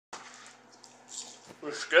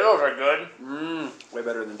The Skittles are good. Way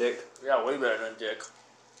better than Dick. Yeah, way better than Dick.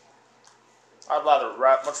 I'd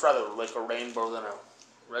much rather lick a rainbow than a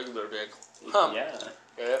regular Dick. Yeah.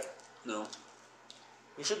 Get it? No.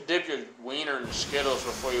 You should dip your wiener in Skittles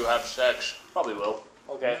before you have sex. Probably will.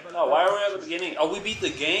 Okay. Oh, why are we at the beginning? Oh, we beat the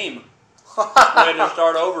game. We had to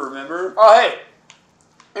start over, remember? Oh, hey.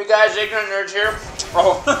 You guys ignorant nerds here?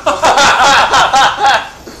 Oh.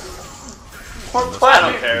 We're playing.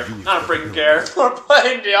 I don't care. I don't freaking care. We're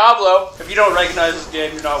playing Diablo. If you don't recognize this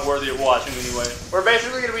game, you're not worthy of watching anyway. We're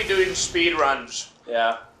basically going to be doing speed runs.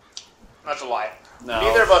 Yeah. That's a lie. No.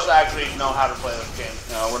 Neither of us actually know how to play this game.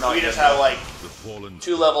 No, we're not. We just have like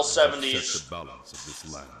 2 level 70s.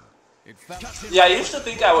 Yeah, I used to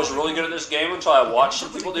think I was really good at this game until I watched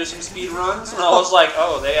some people do some speed runs, and I was like,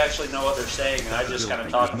 oh, they actually know what they're saying, and I just kind of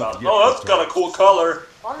talk about, oh, that's got a cool color.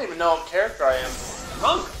 I don't even know what character I am.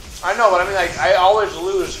 Monk. I know, but I mean, like, I always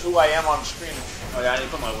lose who I am on screen. Oh yeah, I need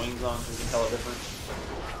to put my wings on so we can tell the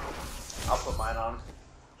difference. I'll put mine on.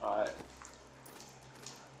 Alright.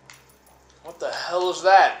 What the hell is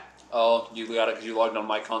that? Oh, you got it because you logged on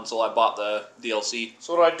my console. I bought the DLC.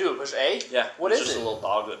 So what do I do? Push A? Yeah. What it's is just it? a little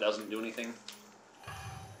dog that doesn't do anything.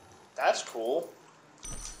 That's cool.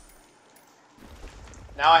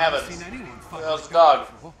 Now I have a... What the hell's the dog?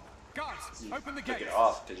 You took it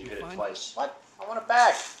off because you hit it twice. What? I want it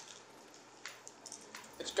back.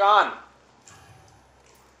 It's gone.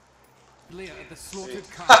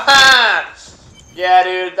 Yeah,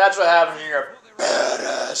 dude, that's what happens when you're a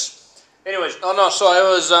badass. Anyways, oh no, so I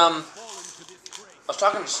was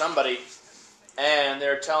talking to somebody, and they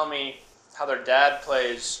were telling me how their dad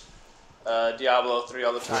plays Diablo 3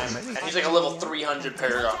 all the time, and he's like a level 300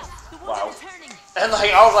 paragon. Wow. And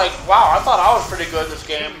like I was like, wow, I thought I was pretty good at this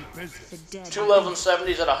game. 2 level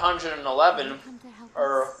 70s at 111,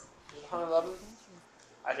 or is it 111?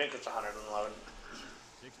 I think it's 111.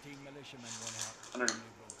 100.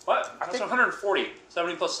 What? I think 140.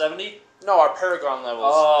 70 plus 70? No, our paragon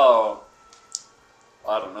levels. Oh.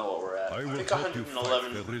 I don't know what we're at. I think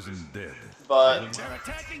 111. But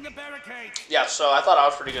yeah, so I thought I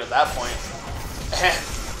was pretty good at that point. And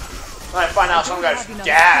when I find out some guy's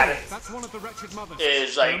dad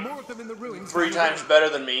is like 3 times better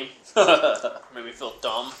than me, made me feel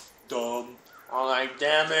dumb. I'm like,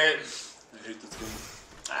 damn it. I hate this game.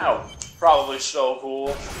 Ow. Probably so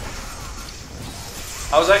cool.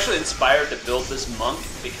 I was actually inspired to build this monk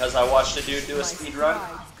because I watched a dude do a speed run.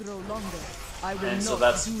 And so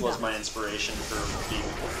that was my inspiration for being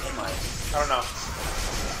I don't know.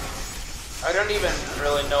 I don't even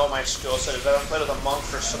really know my skill set is. I haven't played with a monk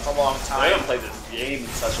for such a long time. I haven't played this game in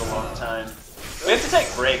such a long time. We have to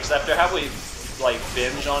take breaks after have we like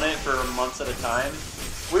binge on it for months at a time.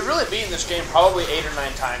 We've really beaten this game probably 8 or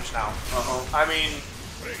 9 times now. I mean,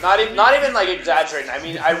 not even like exaggerating. I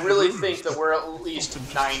mean, I really think that we're at least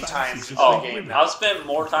 9 times into the game now. I've spent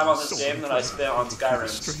more time on this game than I spent on Skyrim,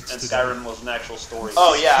 and Skyrim was an actual story.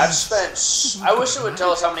 Oh yeah, I've spent. I wish it would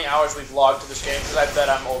tell us how many hours we've logged to this game, because I bet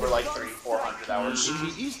I'm over like 300-400 hours.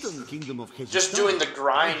 Just doing the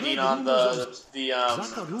grinding on those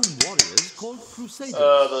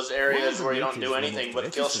areas where you don't do anything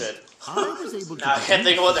but kill shit. Now I can't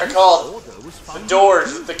think of what they're called. The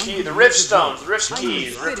doors, the key, the rift stones, rift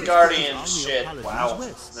keys, rift guardians, shit. Wow.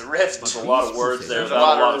 The rift. There's a lot of words there. There's a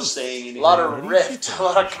lot of saying anything. A lot of rift. A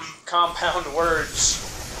lot of compound words.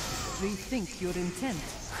 Rethink your intent.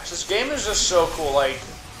 This game is just so cool, like,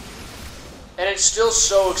 and it's still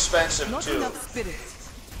so expensive too.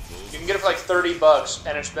 You can get it for like $30,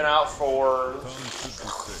 and it's been out for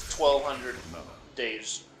 1,200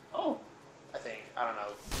 days. Oh. I think. I don't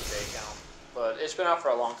know the day count. But it's been out for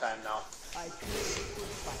a long time now.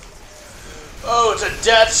 Oh, it's a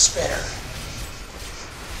death spitter.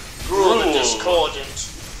 Gruel the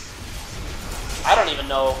Discordant. I don't even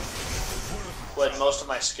know what most of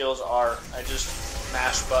my skills are. I just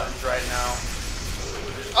mash buttons right now.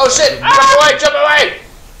 Oh shit! Jump away! Jump away!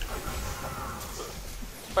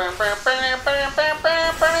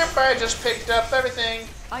 I just picked up everything.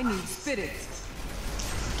 I need spirit.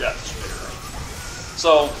 Death spitter.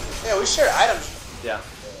 So, yeah, we share items. Yeah.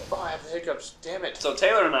 Oh, I have the hiccups. Damn it. So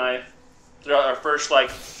Taylor and I, throughout our first like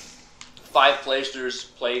 5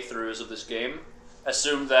 playthroughs of this game,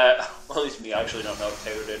 assumed that, well, at least me, I actually don't know if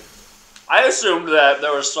Taylor did. I assumed that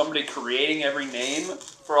there was somebody creating every name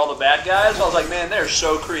for all the bad guys. I was like, man, they're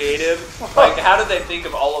so creative. Like, how did they think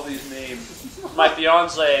of all of these names? My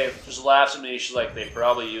fiance just laughs at me. She's like, they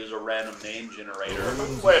probably use a random name generator.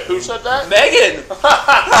 Wait, who said that? Megan!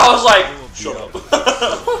 I was like, shut up.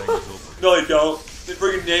 No, they don't. They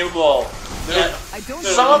freaking name them all. Yeah. I don't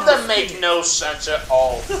Some know of them enough make spirits. no sense at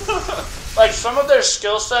all. Like, some of their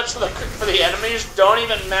skill sets for the enemies don't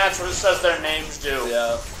even match what it says their names do.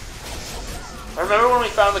 Yeah. Remember when we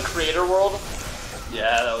found the creator world?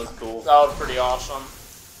 Yeah, that was cool. That was pretty awesome.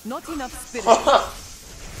 Not enough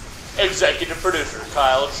spirits. Executive producer,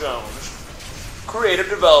 Kyle Jones. Creative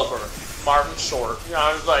developer, Martin Short. You know,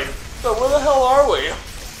 I was like, so where the hell are we?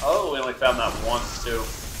 Oh, we only found that once, too.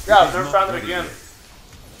 Yeah, I've never found it again.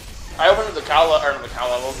 I opened the cow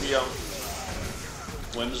level, the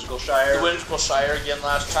Whimsical Shire. Whimsical Shire again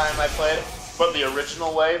last time I played, but the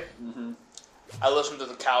original way. Mm-hmm. I listened to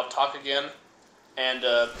the cow talk again, and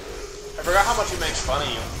I forgot how much he makes fun of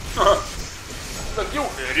you. Look, you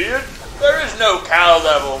idiot! There is no cow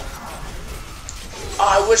level. Oh,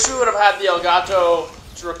 I wish we would have had the Elgato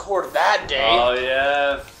to record that day. Oh,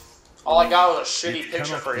 yeah. All I got was a shitty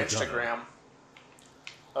picture for Instagram.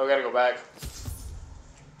 Oh, we gotta go back.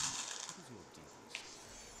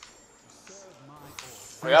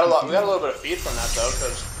 We got a little bit of feed from that though,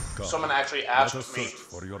 because someone actually asked me,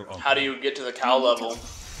 "How do you get to the cow level?" I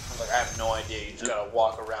was like, "I have no idea. You just gotta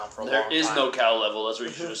walk around for a long time." There is no cow level. That's what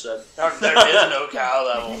you should have said. There is no cow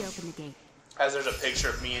level. Open the gate. As there's a picture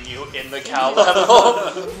of me and you in the cow level.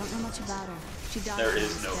 I don't know much about her. She died There when I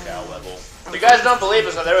is was no very cow young. level. If you guys don't believe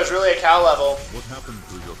us that there was really a cow level, What happened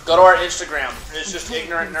to your go to our Instagram. It's just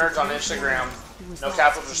ignorant nerds on Instagram. It was No lost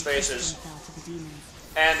capitals or and spaces. fell to the demons.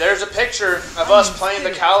 And there's a picture of us playing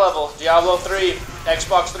the cow level, Diablo 3,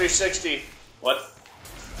 Xbox 360. What?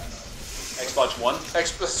 Xbox One?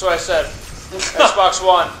 That's what I said. Xbox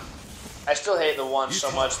One. I still hate the one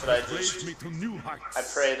so much that I raised me to new heights. I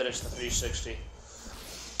pray that it's the 360.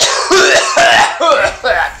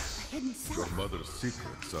 Hidden Your south. mother's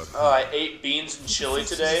secrets are Oh, I ate beans and chili She's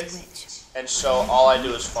today, rich. and so all I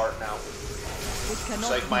do is fart now. It cannot It's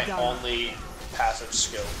like be my done. only passive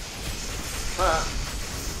skill.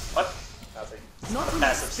 What? Nothing. Not enough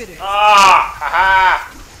Passive. spirits. Ah!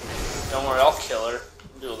 Haha! Don't worry, I'll kill her.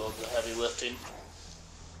 Do a little bit of heavy lifting.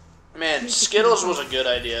 Man, Skittles was a good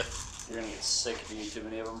idea. You're gonna get sick if you eat too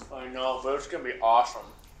many of them. I know, but it's gonna be awesome.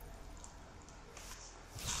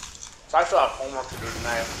 So I still have homework to do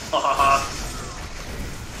tonight.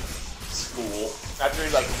 School. I have to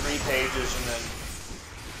read like 3 pages and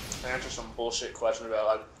then answer some bullshit question about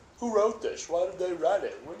like, who wrote this? Why did they write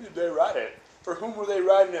it? When did they write it? For whom were they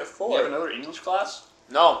writing it You for? have another English class?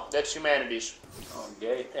 No, that's humanities. Oh,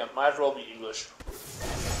 gay. Yeah, might as well be English.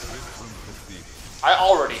 I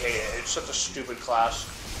already hate it. It's such a stupid class.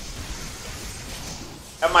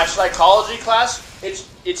 And my psychology class,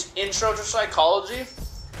 it's intro to psychology,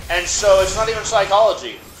 and so it's not even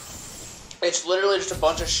psychology. It's literally just a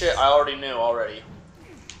bunch of shit I already knew already.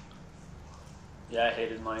 Yeah, I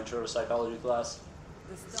hated my intro to psychology class.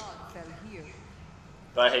 The star fell here.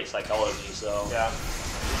 But I hate psychology, so... Yeah.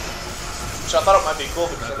 So I thought it might be cool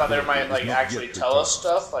because I thought they might like actually tell us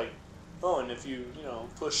stuff like, oh, and if you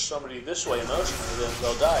push somebody this way emotionally, then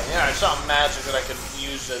they'll die. Yeah, it's not magic that I could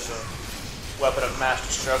use as a weapon of mass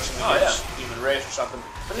destruction against the human race or something.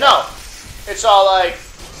 But no, it's all like,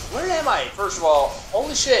 where am I? First of all,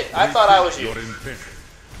 holy shit, I thought I was you. Your intent.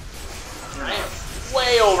 I am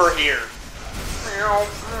way over here. Meow,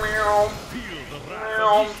 meow, Feel the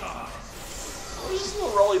meow. wrath of Who's this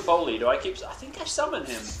little roly-poly? I think I summoned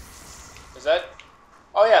him. Is that?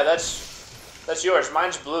 Oh yeah, that's yours.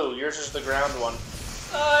 Mine's blue. Yours is the ground one.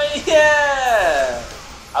 Oh, yeah!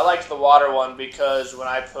 I liked the water one because when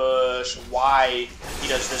I push Y, he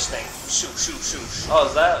does this thing. Shoo, shoo, shoo. Oh,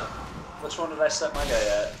 is that... Which one did I set my guy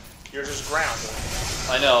at? Yours is ground.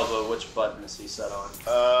 I know, but which button is he set on?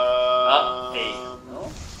 A. No?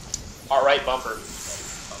 All right, bumper.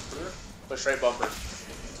 Bumper? Push right bumper.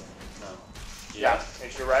 No. Yeah,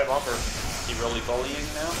 it's your right bumper. He roly-polying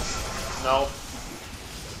now? No,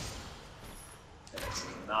 It's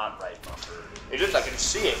not right bumper. it is. I can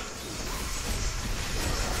see it.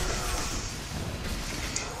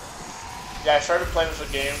 Yeah, I started playing this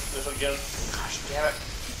again. Gosh damn it.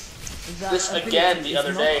 That This ability again the is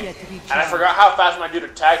other not day, yet and I recharged. forgot how fast my dude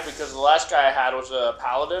attacked because the last guy I had was a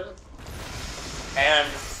paladin, and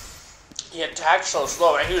he attacked so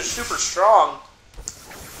slow, and he was super strong,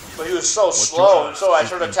 but he was so slow, and so I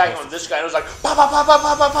started attacking with this guy, and it was like pa pa pa pa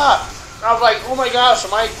pa pa pa. And I was like, oh my gosh,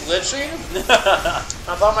 am I glitching?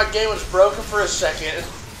 I thought my game was broken for a second.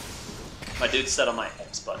 My dude's set on my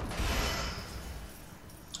X button.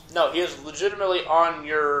 No, he is legitimately on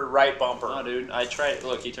your right bumper. Oh, dude, I tried.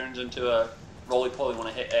 Look, he turns into a roly-poly when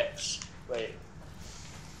I hit X. Wait,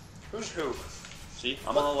 who's who? See?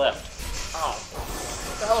 I'm on the left. Oh,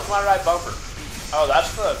 what the hell is my right bumper? Oh,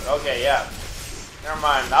 that's the, okay, yeah. Never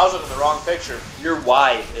mind. I was looking at the wrong picture. Your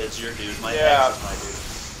Y is your dude. My Yeah. X is my dude.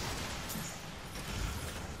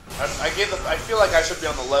 I feel like I should be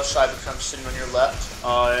on the left side because I'm sitting on your left,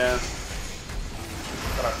 Oh yeah.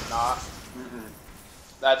 but I'm not.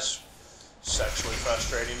 That's sexually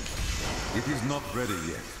frustrating. It is not ready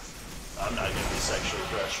yet. I'm not gonna be sexually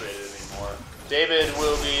frustrated anymore. David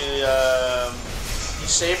will be. He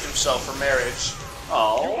saved himself for marriage.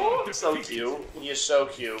 Oh, so cute. He is so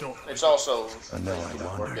cute. It's also. And now I We're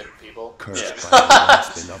wander, good people. cursed Yeah. by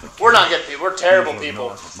the once beloved We're not good people. We're terrible These are people.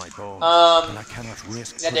 not of my bones, and I cannot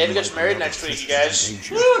risk yeah, putting David gets my married beloved next week, you sisters in guys.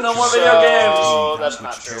 danger. Woo, no more So- video games. Oh, That that's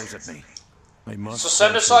not which true. tears at me. I must So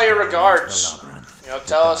send us safely all your go into the regards. labyrinth. You know,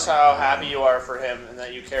 tell us how happy you are for him and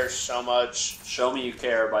that you care so much. Show me you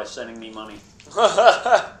care by sending me money.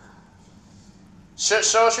 Show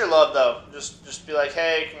us your love, though. Just be like,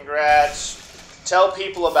 hey, congrats. Tell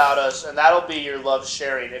people about us, and that'll be your love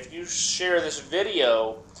sharing. If you share this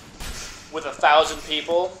video with 1,000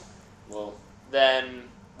 people, Well, then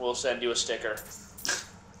we'll send you a sticker.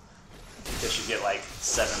 they should get like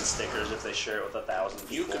 7 stickers if they share it with 1,000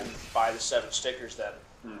 You people. can buy the 7 stickers then.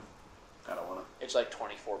 I don't wanna. It's like $24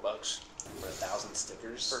 For 1,000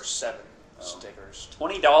 stickers. for 7 stickers.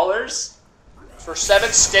 $20? For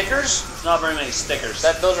 7 stickers? It's not very many stickers.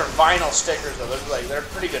 Those are vinyl stickers though. They're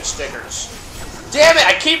pretty good stickers. Damn it!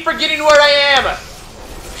 I keep forgetting where I am.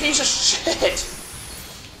 Piece of shit.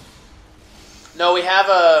 No, we have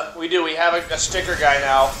a sticker guy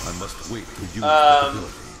now. I must wait to use that ability.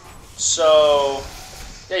 So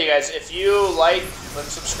yeah, you guys, if you like and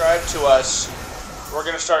subscribe to us, we're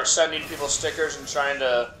gonna start sending people stickers and trying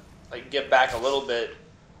to like give back a little bit.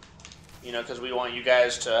 You know, because we want you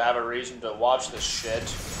guys to have a reason to watch this shit.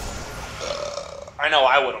 I know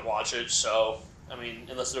I wouldn't watch it, so, I mean,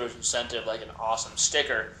 unless there was incentive, like an awesome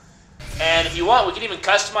sticker. And if you want, we can even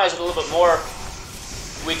customize it a little bit more.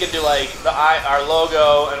 We can do, like, our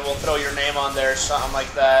logo, and we'll throw your name on there, something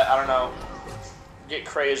like that. I don't know. Get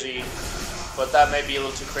crazy. But that may be a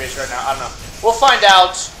little too crazy right now. I don't know. We'll find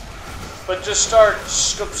out. But just start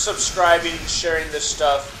subscribing, sharing this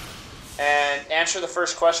stuff. And answer the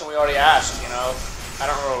first question we already asked, you know. I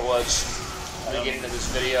don't remember what it was at the beginning of this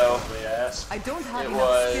video. Yes. I don't have It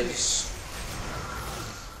enough spirit. was...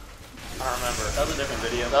 I don't remember. That was a different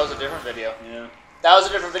video. That was a different video. Yeah. That was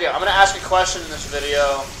a different video. I'm going to ask a question in this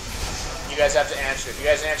video. You guys have to answer. If you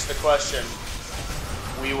guys answer the question,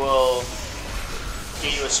 we will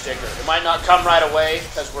get you a sticker. It might not come right away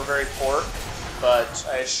because we're very poor, but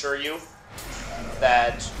I assure you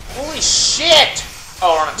that... Holy shit!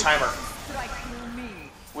 Oh, we're on a timer.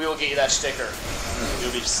 We will get you that sticker.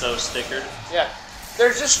 You'll be so stickered. Yeah.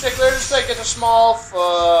 They're just like it's a small,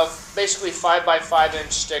 basically 5x5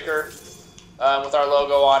 inch sticker with our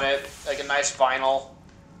logo on it, like a nice vinyl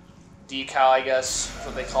decal, I guess, is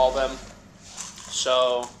what they call them.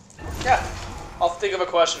 So, yeah, I'll think of a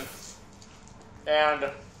question, and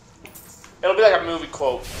it'll be like a movie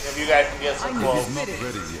quote. If you guys can get some I quote, It is not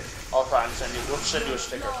ready yet. I'll try and we'll send you a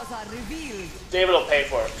sticker. Laws are revealed. David will pay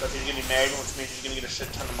for it, so if he's getting married, which means he's gonna get a shit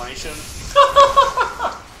ton of money soon.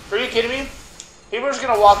 Are you kidding me? People are just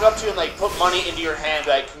gonna walk up to you and like put money into your hand,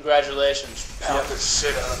 like congratulations, pound the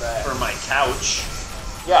shit out of that. For my couch.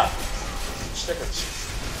 Yeah, stickers.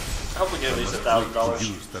 I hope we get at least Wait to $1,000.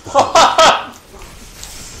 use that ability.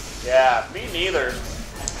 Yeah, me neither.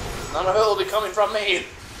 None of it will be coming from me.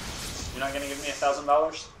 You're not gonna give me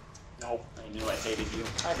 $1,000? Nope. I knew I hated you.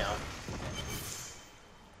 I know.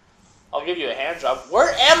 I'll give you a hand job. Where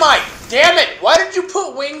am I? Damn it! Why did you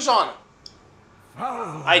put wings on?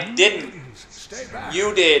 I didn't. Stay back.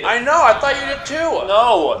 You did. I know. I thought you did too.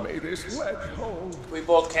 No. May this wedge hold. We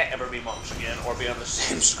both can't ever be monks again or be on the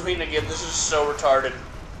same screen again. This is so retarded.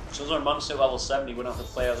 As soon as our monks hit level 70, we don't have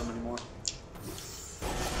to play as them anymore.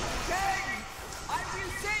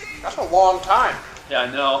 That's a long time. Yeah,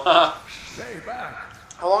 I know. Stay back.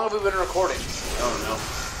 How long have we been recording? I don't know.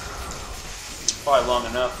 Probably long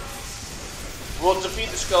enough. We'll defeat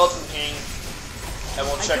the Skeleton King, and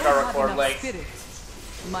we'll check I don't our have record enough length.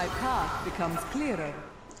 spirit. My path becomes clearer.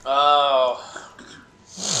 Oh.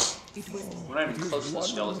 It will. We're not even close to the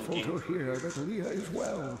Skeleton Wonderful to King. hear that Leah is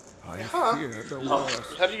well. I feared the No. worst.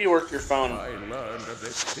 How do you work your phone? I learned of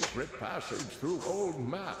this secret passage through old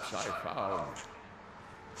maps I found.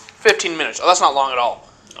 15 minutes. Oh, that's not long at all.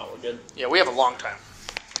 Oh, we're good. Yeah, we have a long time.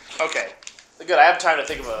 Okay. Good, I have time to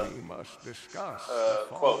think of a... We must discuss the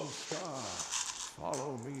quote. fallen star.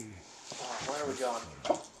 Follow me. Where are we going?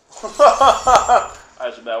 I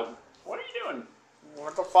was about, what are you doing? We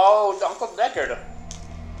have to follow Uncle Deckard.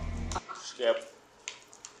 Skip.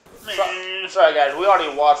 Sorry guys, we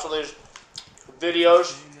already watched all these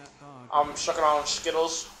videos I'm sucking on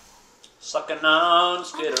Skittles. Sucking on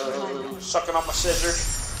Skittles. Sucking on my scissor.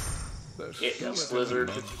 Getting slizzard.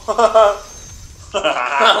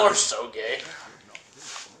 We're so gay.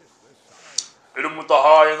 Hit him with the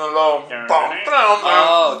high and the low.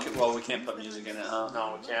 Oh, okay, well, we can't put music in it, huh?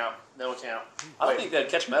 No, we can't. No, we can't. I don't think they'd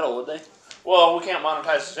catch metal, would they? Well, we can't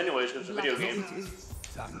monetize this anyways because it's a video game.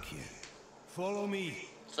 Thank you. Follow me.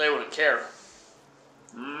 So they wouldn't care.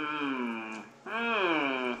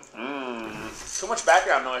 Too much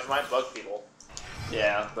background noise might bug people.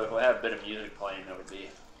 Yeah, but if we had a bit of music playing, that would be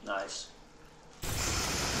nice.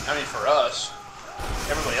 I mean, for us.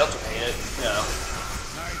 Everybody else would hate it. Yeah.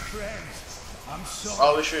 My friends, I'm sorry.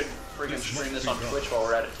 Oh, we should freaking stream this on Twitch while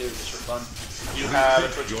we're at it too, just for fun. You have a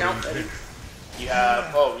Twitch account? You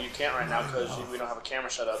have... Oh, you can't right now because we don't have a camera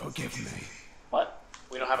set up. Forgive me. What?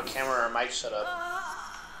 We don't have a camera or a mic set up.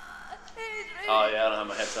 Oh yeah, I don't have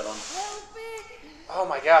my headset on. Oh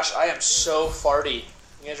my gosh, I am so farty.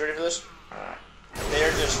 You guys ready for this?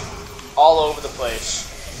 They're just all over the place.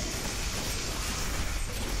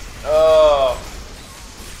 Oh.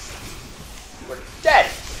 We're dead.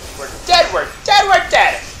 We're dead. We're dead. We're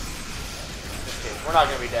dead. Just kidding. We're not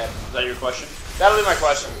going to be dead. Is that your question? That'll be my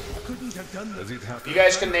question. Couldn't have done that. If you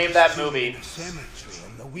guys can name that movie,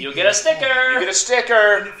 You get a sticker! you get a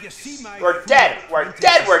sticker. If you see my We're dead. We're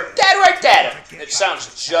dead. We're dead. We're dead. It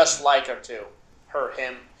sounds just like her too. Her,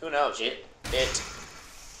 him. Who knows? It.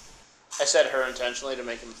 I said her intentionally to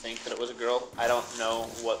make him think that it was a girl. I don't know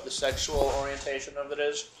what the sexual orientation of it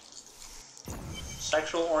is.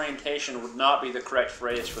 Sexual orientation would not be the correct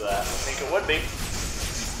phrase for that. I think it would be.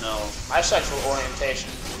 No. My sexual orientation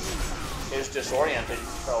is disoriented,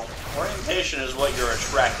 so Orientation is what you're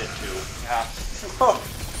attracted to. yeah.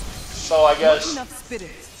 So I guess Enough spirit.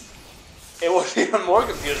 it was even more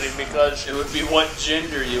confusing because It would be what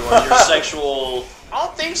gender you are, your sexual... I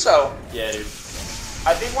don't think so. Yeah, dude.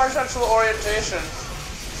 I think my sexual orientation.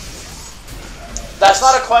 That's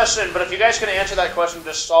not a question, but if you guys can answer that question,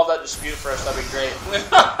 just solve that dispute for us, that'd be great.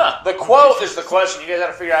 The quote is the question. You guys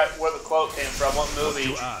gotta figure out where the quote came from, what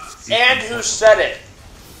movie, and who said it.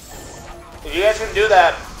 If you guys can do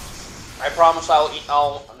that, I promise I'll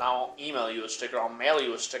email you a sticker. I'll mail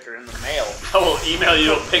you a sticker in the mail. I will email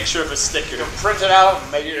you a picture of a sticker. You can print it out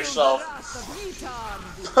and make it yourself.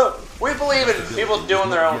 We believe in people doing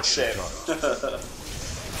their own shit.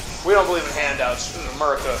 We don't believe in handouts in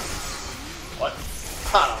America. What?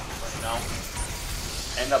 I don't really know.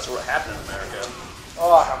 And that's what happened in America.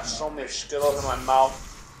 Oh, I have so many Skittles in my mouth.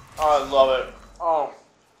 Oh, I love it. Oh.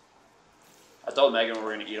 I told Megan we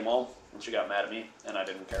were going to eat them all, and she got mad at me, and I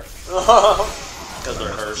didn't care. Because they're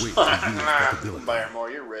hers. Buy her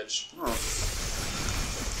more, you're rich.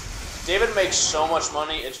 David makes so much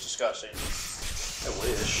money, it's disgusting. I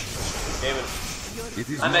wish. David,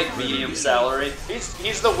 I make medium salary.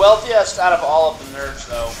 he's the wealthiest out of all of the nerds,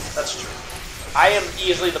 though. That's true. I am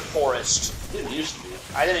easily the poorest. It didn't used to be.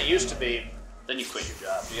 I didn't used to be. Then you quit your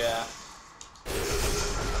job. Yeah.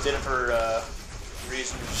 Did it for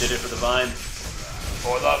reasons. Did it for the vine.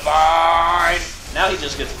 For the vine! Now he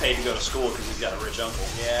just gets paid to go to school because he's got a rich uncle.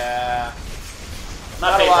 Yeah.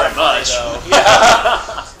 Not a paid lot very of money, much. though.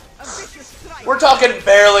 Yeah. We're talking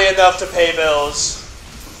barely enough to pay bills.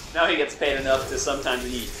 Now he gets paid enough to sometimes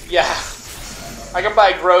eat. Yeah. I can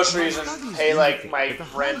buy groceries and pay like my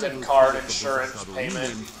rent and car insurance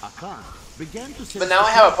payment. But now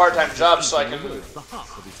I have a part-time job so I can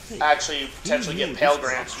actually potentially get Pell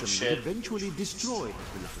Grants and shit. You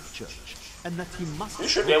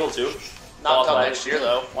should be able to. Not until next year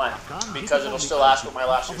though. Why? Because it'll still ask what my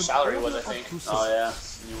last year's salary was, I think. Oh yeah.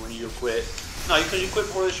 When you quit. No, because you quit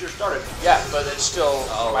before this year started. Yeah, but it's still,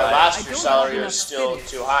 my last year's salary was still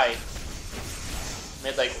too high.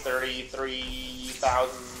 Made like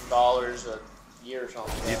 $33,000 a year or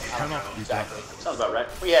something. I don't know exactly. Sounds about right.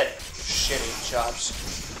 We had shitty jobs.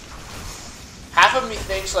 Half of me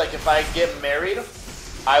thinks like if I get married,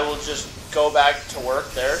 I will just go back to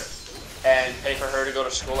work there and pay for her to go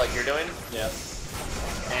to school like you're doing. Yeah.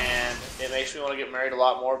 And it makes me want to get married a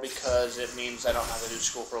lot more because it means I don't have to do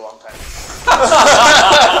school for a long time.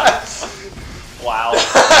 Wow.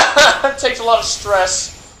 It takes a lot of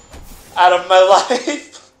stress out of my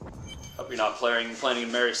life. Hope you're not planning to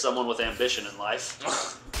marry someone with ambition in life.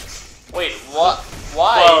 Wait, what?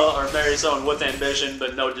 Why? Well, or marry someone with ambition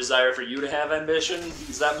but no desire for you to have ambition?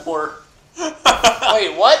 Is that more...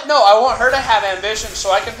 Wait, what? No, I want her to have ambition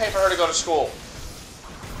so I can pay for her to go to school.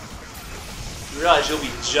 You realize you'll be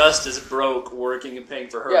just as broke working and paying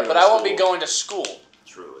for her. Yeah, but I won't be going to school.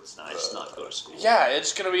 True, it's nice not to go to school. Yeah,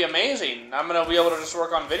 it's going to be amazing. I'm going to be able to just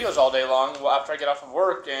work on videos all day long after I get off of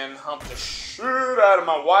work and hump the shit out of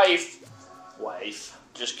my wife. Wife.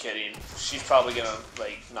 Just kidding. She's probably gonna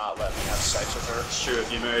like not let me have sex with her. It's true,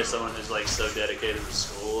 if you marry someone who's like so dedicated to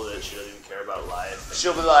school that she doesn't even care about life.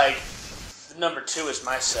 She'll be like, number 2 is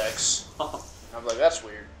my sex. I'm like, that's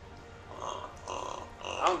weird.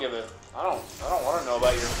 I don't give a. I don't want to know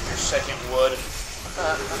about your second wood.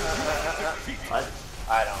 What?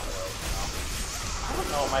 I don't really know. I don't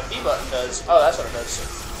know what my B button does. Oh, that's what it does.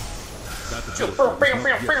 That ability is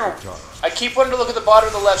not yet charged. I keep wanting to look at the bottom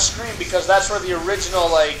of the left screen because that's where the original,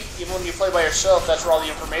 like, even when you play by yourself, that's where all the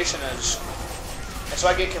information is. And so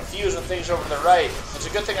I get confused when things are over to the right. It's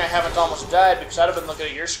a good thing I haven't almost died because I'd have been looking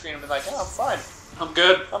at your screen and been like, oh, I'm fine. I'm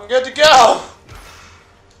good. I'm good to go.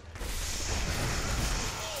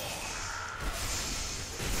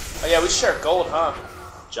 Oh yeah, we share gold, huh?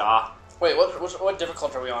 Ja. Wait, what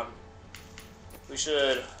difficulty are we on? We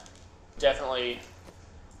should definitely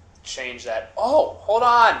change that. Oh, hold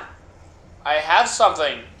on. I have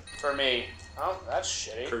something for me. Oh, that's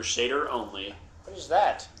shitty. Crusader only. What is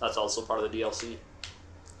that? That's also part of the DLC.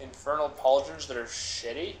 Infernal pauldrons that are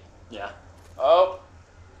shitty? Yeah. Oh.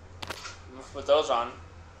 I'm gonna put those on.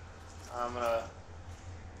 I'm gonna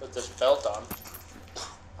put this belt on.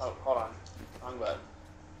 Oh, hold on. Wrong button.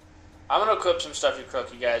 I'm gonna equip some stuff you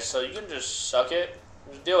cook, you guys, so you can just suck it.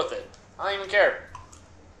 Just deal with it. I don't even care.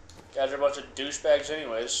 You guys are a bunch of douchebags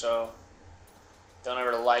anyways, so don't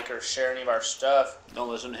ever like or share any of our stuff. Don't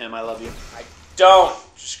listen to him, I love you. I don't.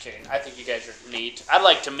 Just kidding. I think you guys are neat. I'd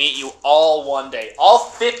like to meet you all one day. All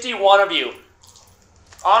 51 of you.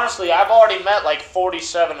 Honestly, I've already met like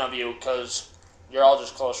 47 of you because you're all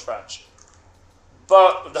just close friends.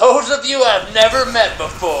 But those of you I've never met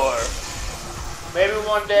before, maybe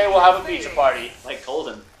one day we'll have a pizza party. Like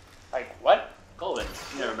Colvin. Like, what? Colvin.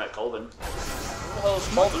 You never met Colvin. Who the hell is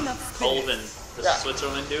Colvin? Colvin. The Yeah.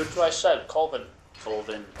 Switzerland dude. That's what I said, Colvin.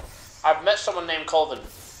 Colvin. I've met someone named Colvin.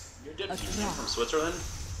 You did from Switzerland?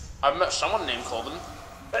 I've met someone named Colvin.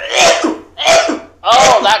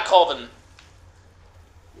 Oh, that Colvin.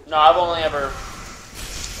 No, I've only ever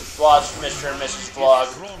watched Mr. and Mrs. Vlog.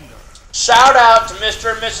 Shout out to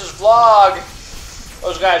Mr. and Mrs. Vlog.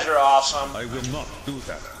 Those guys are awesome. I will not do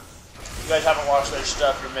that. If you guys haven't watched their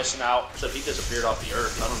stuff, you're missing out. Except he disappeared off the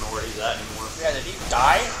earth. I don't know where he's at anymore. Yeah, did he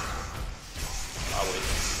die? Probably.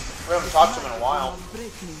 We haven't talked to him in a while.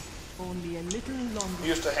 Only a little longer. He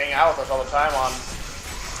used to hang out with us all the time on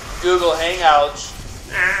Google Hangouts.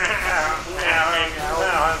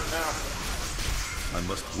 I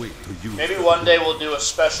must wait to use. Maybe one day we'll do a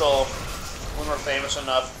special, when we're famous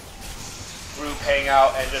enough, group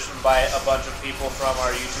hangout and just invite a bunch of people from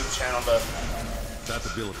our YouTube channel to That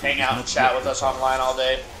ability hang is out not and chat yet with us charged. online all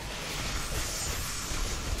day.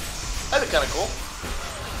 That'd be kind of cool.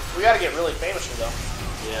 We gotta get really famous here, though.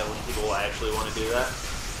 Yeah, when people actually want to do that.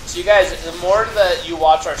 So you guys, the more that you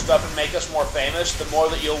watch our stuff and make us more famous, the more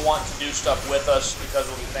that you'll want to do stuff with us because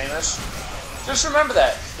we'll be famous. Just remember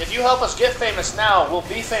that. If you help us get famous now, we'll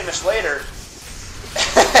be famous later.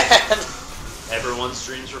 And Everyone's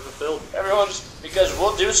dreams are fulfilled. everyone's, because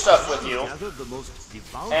we'll do stuff with you,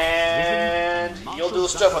 and you'll do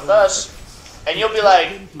stuff with us, and you'll be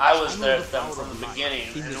like, I was there with them from the beginning,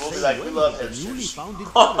 and we'll be like, we love hipsters.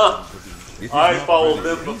 It is I not followed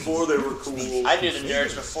ready them yet. before they were cool. I knew the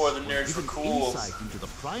nerds before the nerds were cool.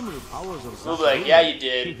 We'll be like, yeah, you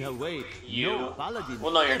did. You.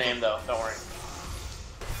 We'll know your name, though. Don't worry.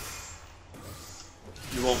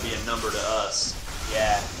 You won't be a number to us.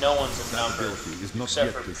 Yeah, no one's a That number, ability is not except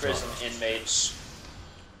yet for recharged. prison inmates.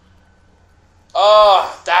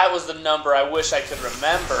 Oh, that was the number I wish I could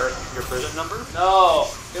remember. Your prison number? No,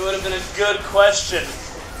 it would have been a good question.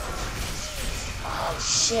 Oh,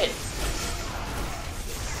 shit.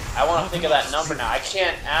 I want to think of that number now. I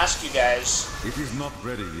can't ask you guys It is not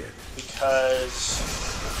ready yet. because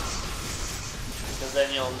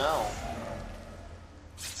then you'll know.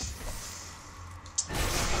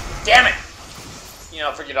 Damn it! You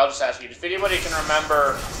know, forget it, I'll just ask you. If anybody can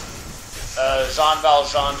remember Jean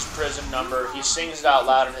Valjean's prison number, he sings it out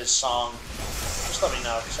loud in his song. Just let me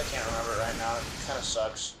know, because I can't remember it right now. It kind of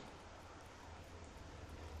sucks.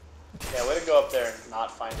 Yeah, way to go up there and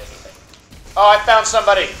not find anything. Oh, I found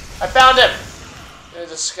somebody! I found him!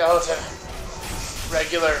 There's a skeleton.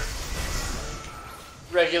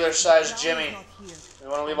 Regular sized Jimmy. You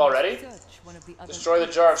want to leave already? Destroy the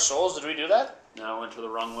Jar of Souls? Did we do that? No, I went to the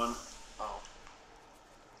wrong one. Oh.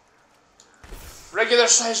 Regular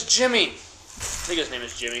sized Jimmy. I think his name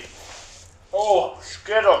is Jimmy. Oh,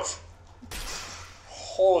 Skittles.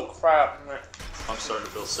 Holy crap. I'm starting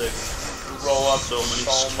to feel sick. You roll up So many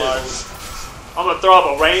so Skittles. much. I'm gonna throw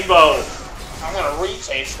up a rainbow. I'm gonna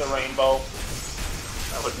retaste the rainbow.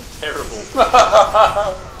 That would be terrible.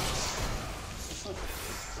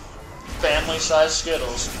 family-sized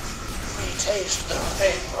Skittles. We taste the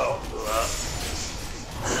rainbow.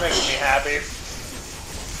 Makes me happy.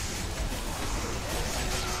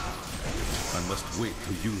 I must wait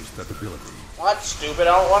to use that ability. What, stupid?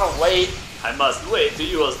 I don't want to wait. I must wait to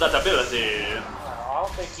use that ability. I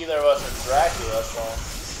don't think either of us are Dracula, so...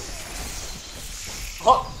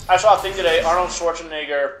 Oh, I saw a thing today. Arnold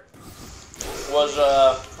Schwarzenegger was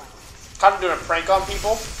kind of doing a prank on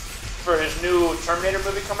people for his new Terminator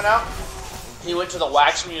movie coming out. He went to the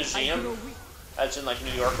Wax Museum. That's in like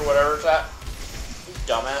New York or whatever it's at. You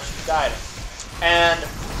dumbass, he died. And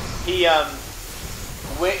he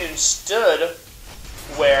went and stood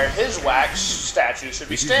where his wax statue should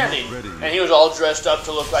be standing. And he was all dressed up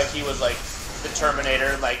to look like he was like the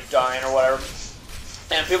Terminator, like dying or whatever.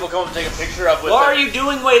 And people come and take a picture of with What him. are you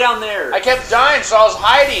doing way down there? I kept dying, so I was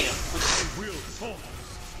hiding.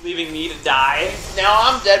 Leaving me to die? Now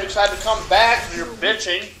I'm dead because I had to come back because you're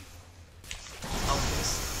bitching.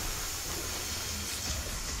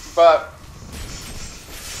 But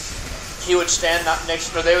he would stand up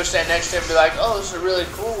next, or they would stand next to him and be like, "Oh, this is a really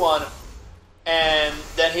cool one," and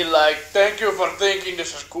then he'd like, "Thank you for thinking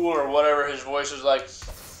this is cool," or whatever his voice was like,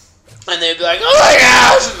 and they'd be like, "Oh my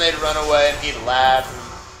gosh," and they'd run away, and he'd laugh,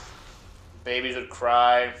 and babies would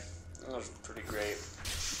cry. It was pretty great.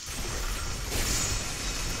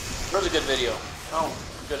 It was a good video. Oh,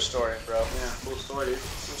 good story, bro. Yeah, cool story, dude.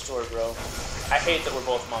 Cool story, bro. I hate that we're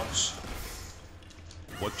both monks.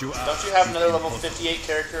 What you Don't you have another level 58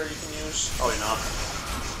 character you can use? Probably not.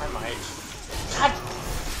 I might. God,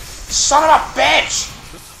 son of a bitch!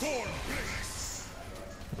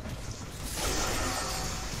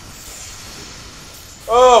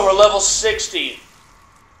 Oh, we're level 60.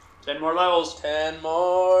 10 more levels. 10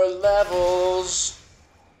 more levels.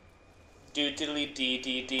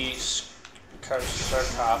 Doodly-dee-dee-dee.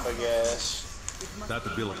 Sarcophagus. That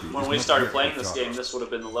ability. When we started playing this game, this would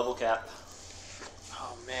have been the level cap.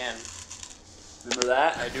 Oh, man. Remember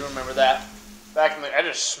that? I do remember that. Back in the, I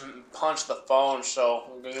just punched the phone, so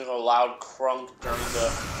there's a loud crunk during the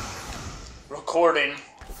recording.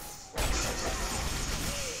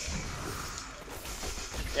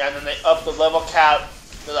 Yeah, and then they up the level cap.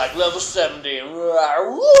 They're like level 70.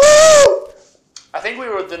 Woo! I think we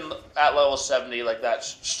were then at level 70 like that.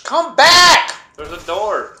 Just come back! There's a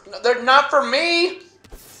door. No, they're not for me.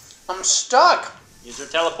 I'm stuck. Use your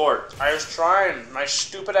teleport. I was trying. My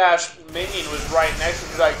stupid ass minion was right next to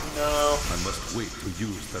me. Like, no. I must wait to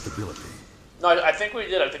use that ability. No, I think we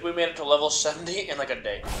did. I think we made it to level 70 in like a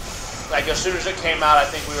day. Like, as soon as it came out, I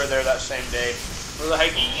think we were there that same day. We were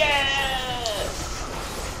like, yeah!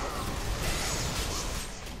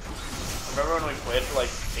 Remember when we played for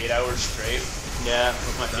like 8 hours straight? Yeah,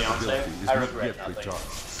 with my That fiance. ability is I not regret yet nothing.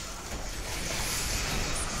 recharged.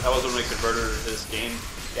 That was when we converted this game.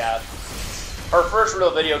 Yeah. Our first real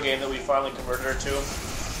video game that we finally converted her to,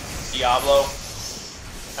 Diablo.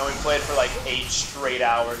 And we played for like 8 straight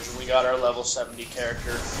hours, and we got our level 70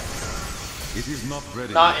 character. It is not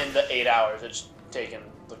ready. Not in the 8 hours, it's taken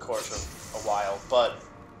the course of a while, but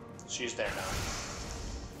she's there now.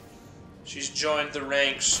 She's joined the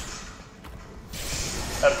ranks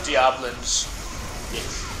of Diablins.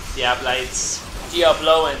 Diablites.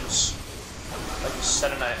 Diabloans. Like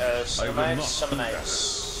not Seminites.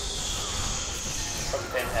 From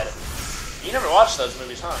Pinhead. You never watched those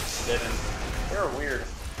movies, huh? Didn't. They're weird.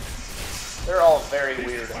 They're all very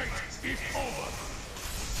weird. I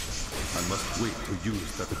must wait to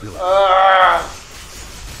use that ability.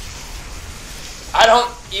 I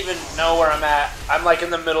don't even know where I'm at. I'm like in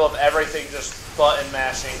the middle of everything, just button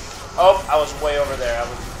mashing. Oh, I was way over there. I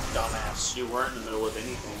was a dumbass. You weren't in the middle of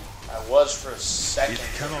anything. I was for a second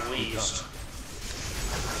It cannot at be least.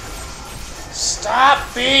 Stop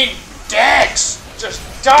being dicks! Just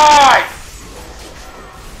die!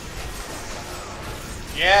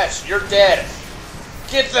 Yes, you're dead.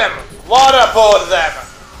 Get them! Water board them!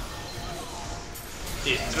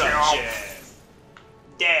 Destruction.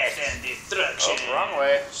 Death and destruction. Oh, wrong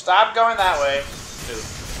way. Stop going that way. Who?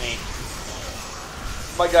 Me.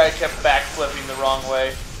 My guy kept backflipping the wrong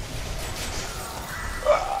way.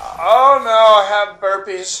 Oh no, I have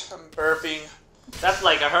burpees. I'm burping. That's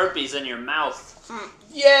like a herpes in your mouth.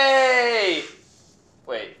 Yay!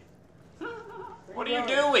 Wait. What are you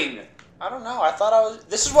doing? I don't know. I thought I was...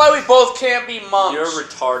 This is why we both can't be monks. You're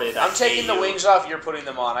retarded. I'm taking the wings off, you're putting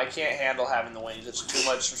them on. I can't handle having the wings. It's too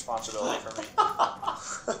much responsibility for me.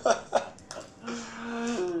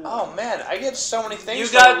 Oh man, I get so many things. You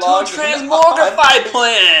for got logging 2 on. transmogrify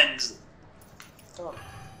plans!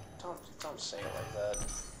 Don't say it like that.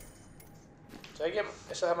 Did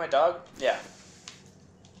I still have my dog? Yeah.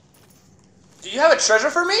 Do you have a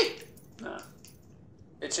treasure for me? No.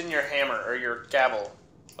 It's in your hammer or your gavel.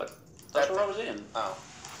 What? That's That what I was in. Oh.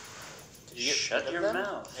 Did you get Shut rid your of them?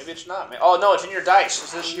 mouth. Maybe it's not. Oh no, it's in your dice.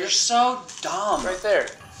 Is this You're yours? so dumb. Right there.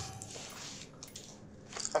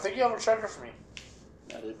 I think you have a treasure for me.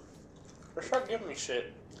 Yeah, dude. Or start giving me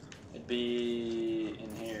shit. It'd be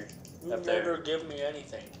in here. You Up never there. give me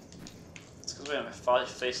anything. It's because we haven't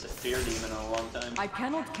faced the fear demon in a long time. I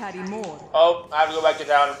cannot carry more. Oh, I have to go back to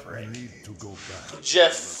town. I need to go back.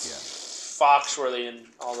 Jeff Foxworthy and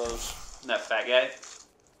all those. That fat guy.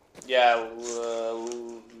 Yeah,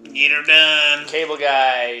 Get her done. Cable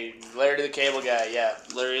Guy, Larry the Cable Guy. Yeah,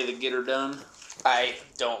 Larry the Get Her Done. I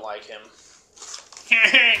don't like him. Get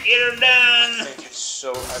her done. I think it's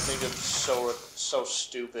so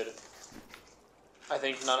stupid.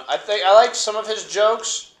 I like some of his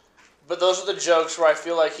jokes, but those are the jokes where I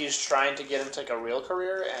feel like he's trying to get into like a real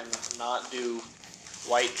career and not do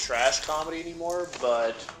white trash comedy anymore.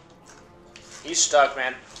 But he's stuck,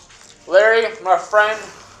 man. Larry, my friend,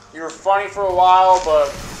 you were funny for a while, but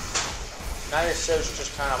now your show's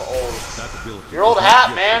just kind of old. That ability Your old is hat,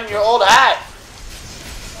 not man. yet Your old hat.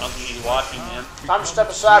 I don't think he's watching, man. Time to step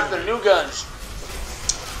aside for the new guns.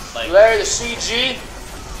 Like, Larry, the CG,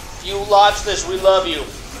 if you watch this, we love you.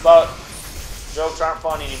 But jokes aren't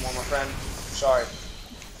funny anymore, my friend. Sorry.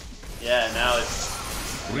 yeah, now it's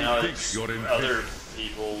Rethink your intent. other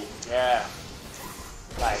people. Yeah.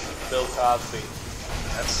 Like Bill Cosby.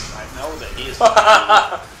 I know that he is.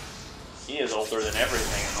 He is older than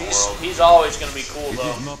everything in the world. He's always going to be cool, It though.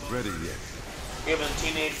 is not ready yet. Giving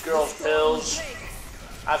teenage girls pills.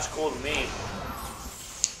 That's cool to me.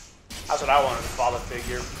 That's what I want in a father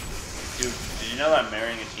figure. Dude, did you know that I'm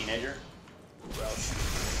marrying a teenager?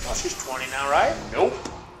 Oh, she's 20 now, right? Nope.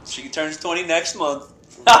 She turns 20 next month.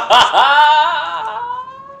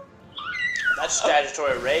 That's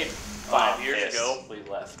statutory rape 5 years Yes, ago. we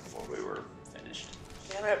left before we were finished.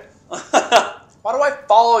 Damn it. Why do I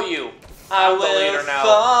follow you? I'm the leader now.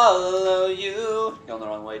 follow you. Going the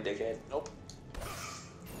wrong way, dickhead. Nope.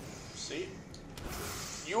 See?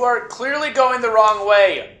 You are clearly going the wrong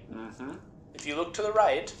way. Mm-hmm. If you look to the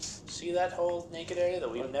right, see that whole naked area that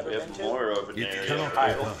we've never We been have to? more over It there. cannot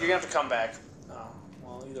Alright, be well, done. you're gonna have to come back. Oh,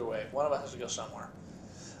 well, either way. One of us has to go somewhere.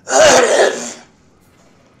 If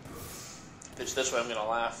it's this way, I'm gonna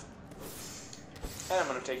laugh. And I'm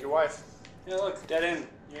gonna take your wife. Yeah, look, dead end.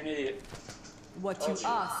 You're an idiot. What you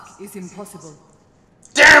ask is impossible.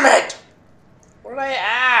 Damn it! What did I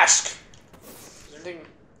ask? Is there anything...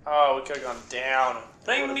 Oh, we could have gone down.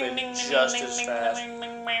 It would have been just as fast.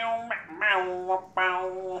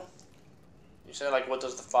 You said like, what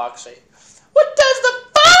does the fox say? What does the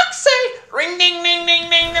fox say? Ring ding ding ding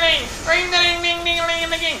ding ding. Ring ding ding ding ding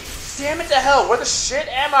ding ding. Damn it to hell, where the shit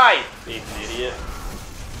am I? Being an idiot.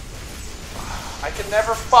 I can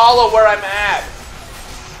never follow where I'm at.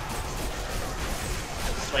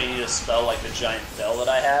 That's why you need to spell like the giant bell that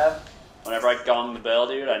I have. Whenever I gong the bell,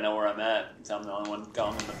 dude, I know where I'm at. Because I'm the only one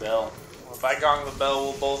gonging the bell. Well, if I gong the bell,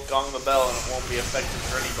 we'll both gong the bell and it won't be effective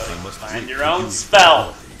for anybody. I must Find wait your for own you.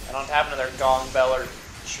 spell. I don't have another gong beller.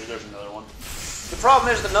 Sure, there's another one. The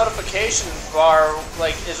problem is the notification bar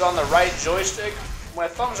is on the right joystick. My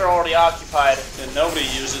thumbs are already occupied And nobody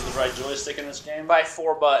uses the right joystick in this game. by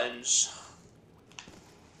 4 buttons.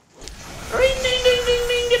 Ring ding ding ding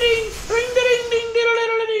ding ding ding. Ring ding ding ding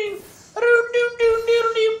ding ding. Doom doom doom doom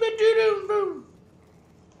doom doom boom.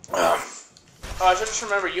 Oh, I should just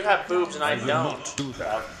remember you have boobs and I will don't. not do that.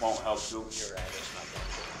 That won't help you. You're right. It's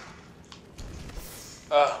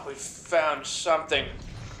not we found something.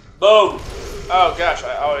 Boom! Oh gosh,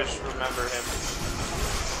 I always remember him.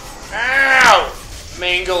 Ow!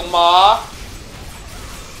 Mangle Maw.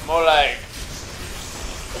 More like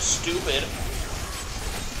stupid.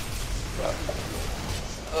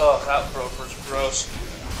 Oh, that broke was gross.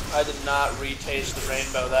 I did not retaste the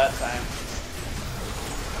rainbow that time.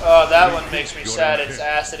 Oh, that one makes me sad. It's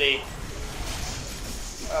acidy.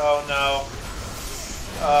 Oh no.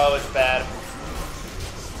 Oh, it's bad.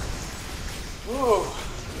 Ooh.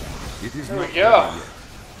 It is There not we go. ready yet.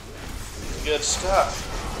 Good stuff.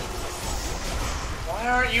 Why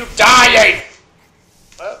aren't you dying?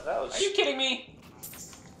 Well, that was... Are you kidding me?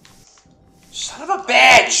 Son of a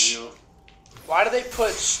bitch! Why do they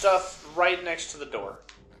put stuff right next to the door?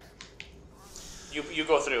 You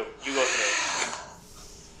go through. You go through.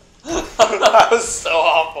 That was so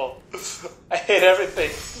awful. I hate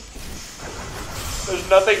everything. There's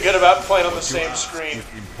nothing good about playing on the same screen.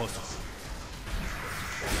 It's impossible.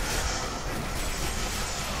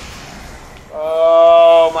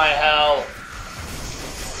 Oh, my hell.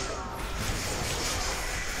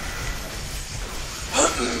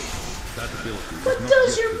 That ability is What not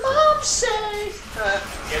does yet your determined. mom Oopsie!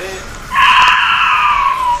 Get it?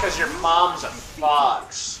 Because your mom's a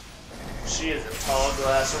fox. She is a tall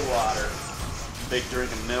glass of water. Big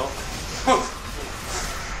drink of milk.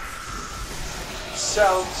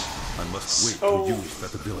 Sounds I must wait so to use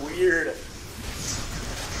that ability. weird.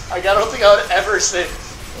 I don't think I would ever say,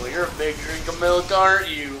 well, you're a big drink of milk, aren't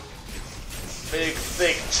you? Big,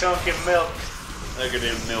 thick, chunky milk. Look at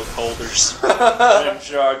them milk holders. Them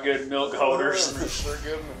sure are good milk holders. Sure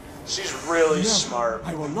good. She's really smart.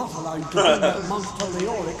 I will not allow you to bring that monster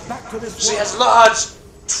Leoric back to this She world. has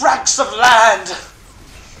large tracts of land.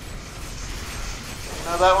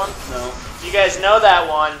 Know that one? No. If you guys know that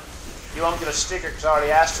one, you won't get a sticker because I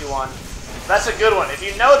already asked you one. That's a good one. If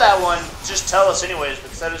you know that one, just tell us anyways,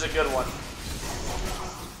 because that is a good one.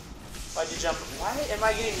 Why'd you jump? Why am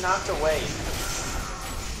I getting knocked away?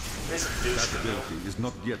 This is douche. That ability is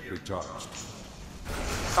not yet recharged.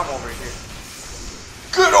 Come over here.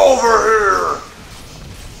 Get over here!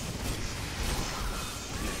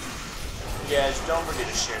 You guys, don't forget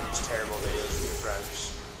to share these terrible videos with your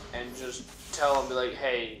friends. And just tell them, be like,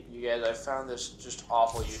 hey, you guys, I found this just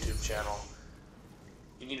awful YouTube channel.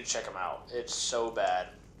 You need to check them out. It's so bad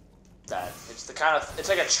that it's the kind of, it's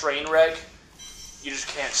like a train wreck. You just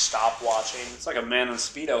can't stop watching. It's like a man in a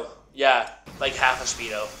Speedo. Yeah, like half a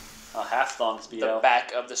Speedo. A half-thong The Speedo.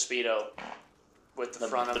 back of the Speedo. With the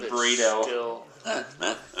front of the it burrito. still.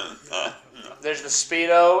 There's the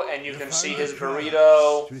Speedo, and you can see his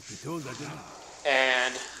burrito. Truth be told, I didn't.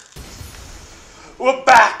 And we're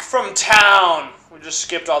back from town. We just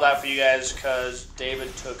skipped all that for you guys because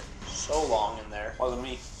David took so long in there. Wasn't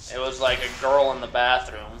me. It was like a girl in the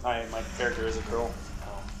bathroom. My character is a girl.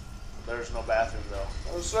 Oh, there's no bathroom though.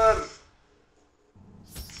 Listen.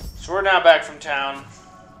 So we're now back from town.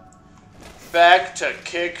 Back to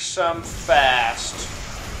kick some fast.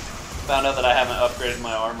 Found out that I haven't upgraded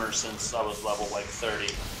my armor since I was level like 30.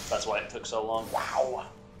 That's why it took so long. Wow.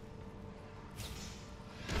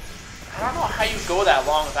 I don't know how you go that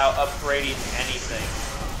long without upgrading anything.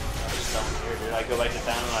 I just don't care, dude. I go back to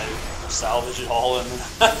town and I salvage it all and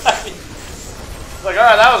then Like,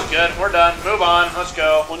 alright, that was good. We're done. Move on. Let's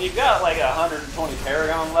go. when you've got like 120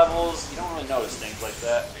 Paragon levels, you don't really notice things like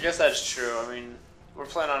that. I guess that's true. I mean, we're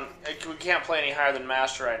playing on... We can't play any higher than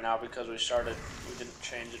Master right now because we didn't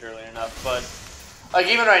change it early enough. But, like,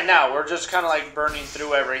 even right now, we're just kind of, like, burning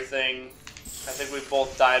through everything. I think we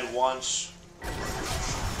both died once.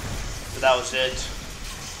 But that was it.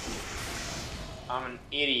 I'm an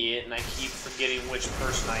idiot, and I keep forgetting which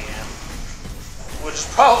person I am. Which is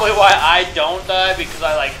probably why I don't die, because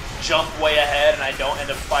I, like, jump way ahead and I don't end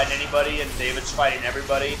up fighting anybody, and David's fighting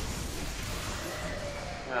everybody.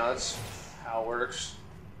 You know, that's how it works.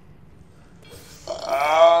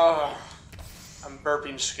 I'm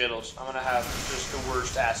burping Skittles. I'm gonna have just the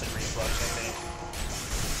worst acid reflux, I think.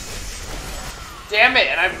 Damn it,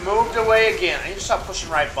 and I've moved away again. I need to stop pushing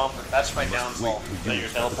right bumper. That's my downfall. Is that your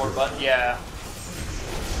teleport button? Yeah.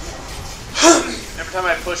 Every time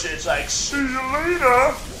I push it, it's like, see you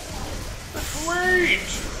later. But wait.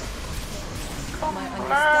 Come My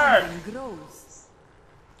back. understanding grows.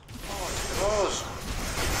 Oh, it grows.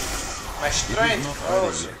 My strength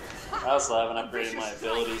grows. I also haven't upgraded my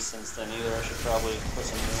abilities since then either. I should probably put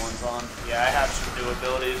some new ones on. Yeah, I have some new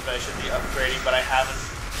abilities that I should be upgrading, but I haven't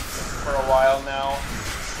for a while now.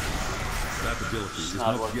 That ability is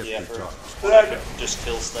Not not worth the yet effort. recharged. But I, Just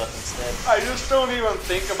kill stuff instead. I just don't even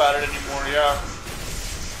think about it anymore, yeah.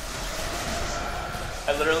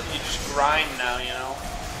 I literally, you just grind now, you know?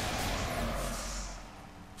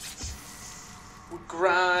 We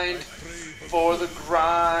grind for the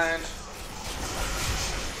grind.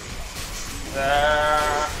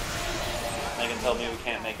 Megan told me we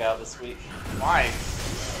can't make out this week. Why?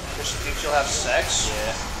 Because she thinks you'll have sex?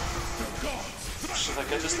 Yeah. She's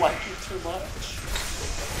like, I just like you too much.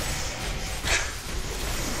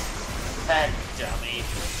 That dummy.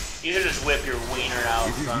 You should just whip your wiener out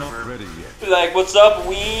in It is front of not her. ready yet. Be like, what's up,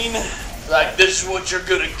 ween? Like, this is what you're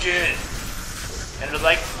gonna get. And they're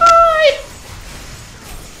like, bye!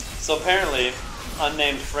 So apparently,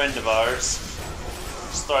 unnamed friend of ours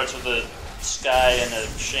starts with a Sky and a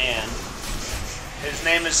Shan. His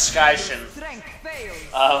name is Skyshin. Strength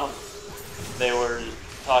fails. They were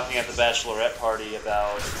talking at the bachelorette party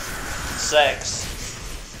about sex.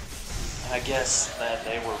 And I guess that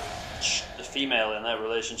they were, the female in that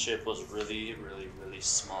relationship was really, really, really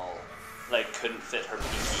small. Like, couldn't fit her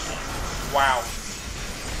pinky Wow. in.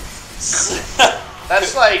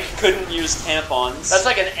 That's like, Couldn't use tampons. that's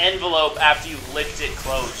like an envelope after you've licked it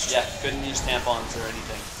closed. Yeah, couldn't use tampons or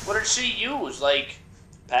anything. What did she use? Like,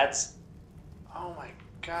 Pads? oh my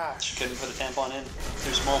gosh. Couldn't put a tampon in.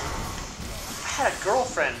 Too small. I had a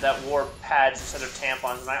girlfriend that wore pads instead of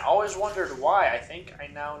tampons, and I always wondered why. I think I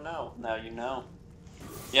now know. Now you know.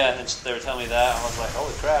 Yeah, and they were telling me that. I was like,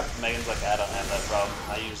 holy crap. Megan's like, I don't have that problem.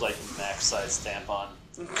 I use like max size tampon.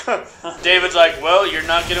 David's like, well, you're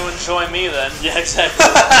not going to enjoy me then. Yeah, exactly.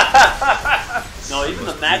 No, even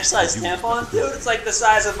the max size tampon, dude, it's like the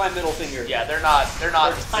size of my middle finger. Yeah, they're not They're big.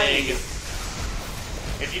 tiny.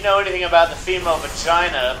 If you know anything about the female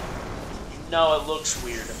vagina, you know it looks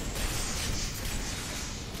weird.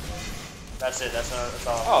 That's it. That's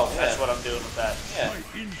all. Oh, yeah. That's what I'm doing with that. Yeah.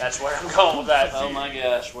 That's where I'm going with that. Oh my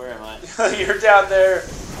gosh, where am I? You're down there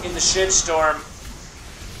in the shitstorm.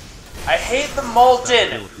 I hate the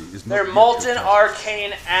molten. They're molten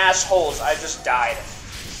arcane assholes. I just died.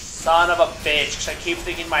 Son of a bitch. Because I keep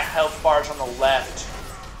thinking my health bar's on the left.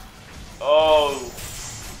 Oh.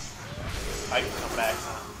 I can come back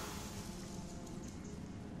now.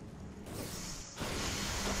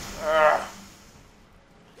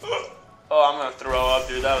 Oh, I'm gonna throw up,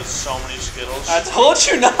 dude. That was so many Skittles. I told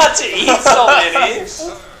you not to eat so many.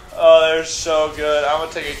 Oh, they're so good. I'm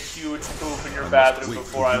gonna take a huge poop in your bathroom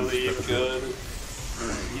before I leave. Good.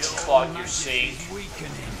 Clog your sink.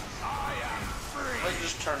 It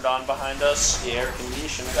just turned on behind us. The air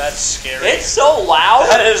conditioner. That's scary. It's so loud.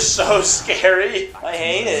 That is so scary. I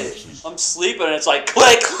hate it. I'm sleeping and it's like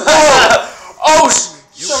click. Oh,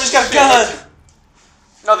 Somebody's got a gun.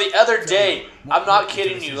 No, the other day, I'm not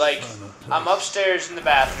kidding you. Like, I'm upstairs in the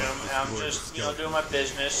bathroom and I'm just, doing my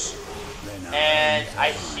business, and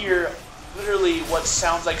I hear literally what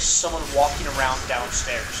sounds like someone walking around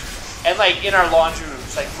downstairs, and like in our laundry room,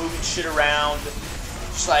 just like moving shit around,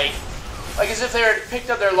 just like as if they had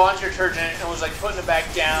picked up their laundry detergent and was like putting it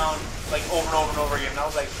back down, like over and over and over again. And I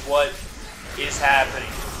was like, what is happening?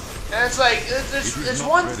 And it's like, it's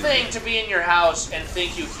one thing to be in your house and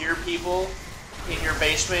think you hear people in your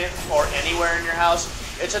basement or anywhere in your house.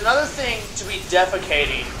 It's another thing to be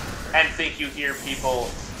defecating and think you hear people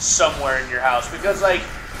somewhere in your house. Because, like,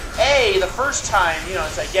 the first time,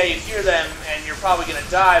 it's like, yeah, you hear them and you're probably going to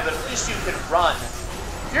die, but at least you can run.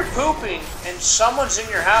 If you're pooping and someone's in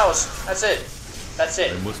your house, that's it. That's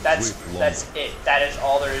it. That's it. That is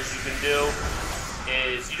all there is you can do.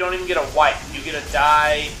 Is you don't even get a wipe. You get a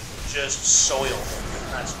die, just soil.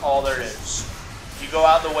 That's all there is. You go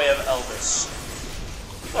out the way of Elvis.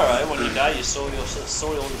 Alright, when you die, you soil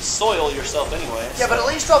yourself anyway. Yeah, but at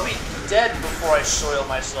least I'll be dead before I soil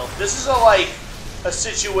myself. This is a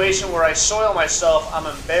situation where I soil myself, I'm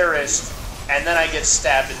embarrassed, and then I get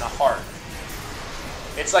stabbed in the heart.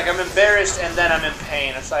 It's like I'm embarrassed and then I'm in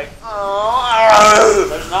pain. It's like, oh.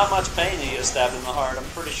 There's not much pain to get stabbed in the heart, I'm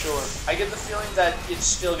pretty sure. I get the feeling that it's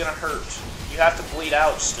still gonna hurt. You have to bleed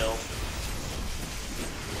out still.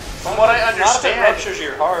 From what I understand, not if it ruptures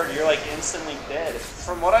your heart, you're like instantly dead.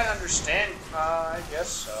 From what I understand, I guess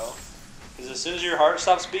so. Because as soon as your heart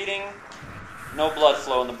stops beating, no blood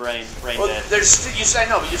flow in the brain. Brain dead. I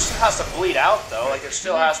know, but you still has to bleed out though. Like it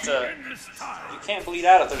still has to. You can't bleed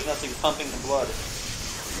out if there's nothing pumping the blood.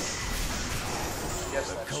 Yes,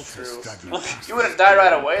 that's true. You wouldn't die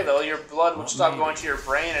right away though. Your blood would stop going to your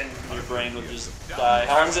brain, and your brain would just die.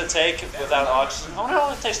 How long does it take without oxygen? I wonder how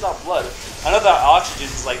long it takes without blood. I know that oxygen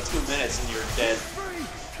is like 2 minutes and you're dead.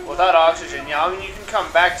 Without oxygen, yeah, I mean you can come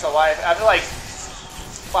back to life after like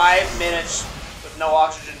 5 minutes with no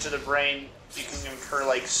oxygen to the brain. You can incur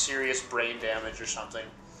like serious brain damage or something,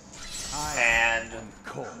 and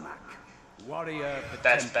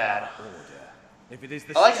that's bad.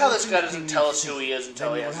 I like how this guy doesn't tell us who he is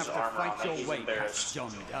until he has his armor on. Like he's embarrassed.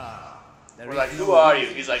 We're like, who are you?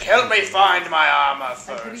 He's like, help me find my armor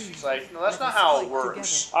first. It's like, no, that's not how it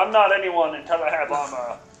works. I'm not anyone until I have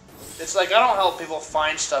armor. It's like, I don't help people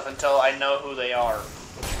find stuff until I know who they are.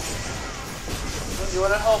 You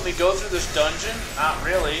want to help me go through this dungeon? Not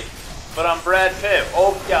really. But I'm Brad Pitt.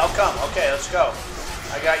 Oh, yeah, I'll come. Okay, let's go.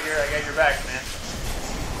 I got your back, man.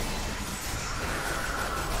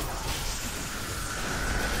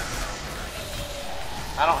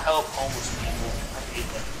 I don't help homeless people. I hate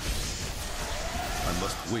them. I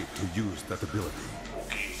must wait to use that ability.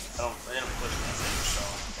 Okay. I didn't push that thing, so.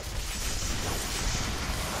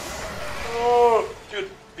 Oh, dude,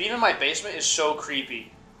 being in my basement is so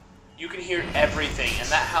creepy. You can hear everything, and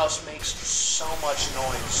that house makes so much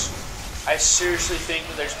noise. I seriously think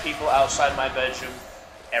that there's people outside my bedroom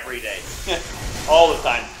every day. All the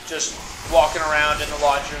time. Just walking around in the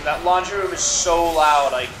laundry room. That laundry room is so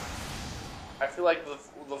loud. Like, I feel like the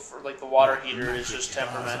water heater is just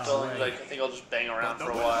temperamental, and like I think I'll just bang around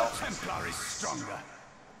for a while.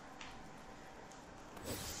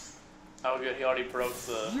 Oh, good. He already broke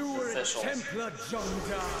the You were a thistle. Templar, John.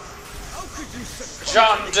 How could you succumb?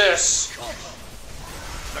 Jaundice!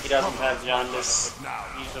 He doesn't have jaundice.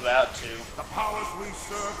 He's about to. The powers we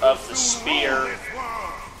serve Of the spear.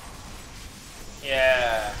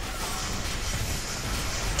 Yeah.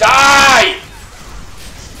 Die!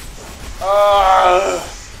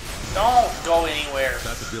 Don't go anywhere.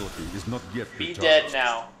 That ability is not yet Be recharged. dead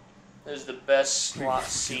now. This is the best slot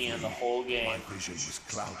scene in the whole game. Vision was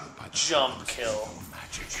clouded by the Jump kill.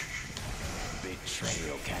 magic.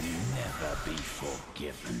 Betrayal can never be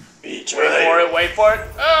forgiven. Wait for it, wait for it.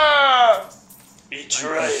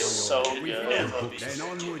 Betrayal. So good. Then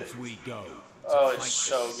onwards we go. Oh, it's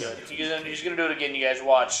so good. He's gonna do it again, you guys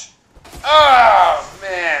watch. Oh,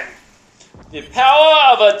 man. The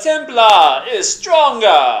power of a Templar is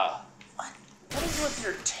stronger. What is with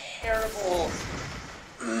your terrible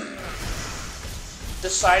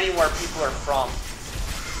deciding where people are from?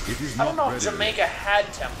 It is I don't not know if ready. Jamaica had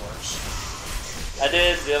Templars. I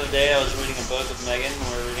did the other day. I was reading a book with Megan.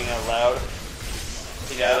 We were reading out loud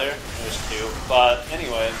together. It was cute. But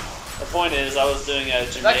anyway, the point is, I was doing a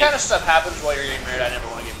Jamaican. That kind of stuff happens while you're getting married. I never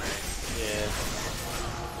want to get married.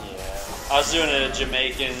 I was doing a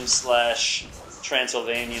Jamaican /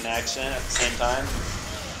 Transylvanian accent at the same time.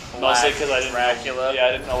 Mostly because I didn't Dracula.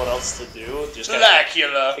 I didn't know what else to do. Just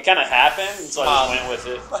Blackula. it kind of happened, and so I just went with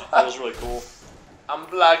it. It was really cool. I'm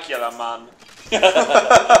Blackula, man.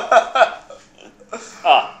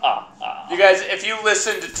 You guys, if you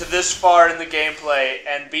listened to this far in the gameplay,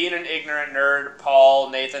 and being an ignorant nerd, Paul,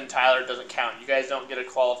 Nathan, Tyler doesn't count. You guys don't get to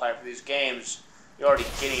qualify for these games. You're already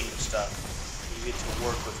getting stuff. You get to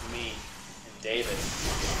work with me and David.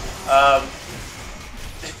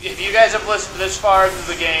 If you guys have listened this far into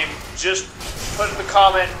the game, just put in the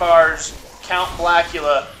comment bars, count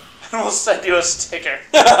Blackula, and we'll send you a sticker.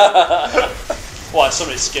 Watch,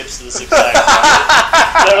 somebody skips to this exact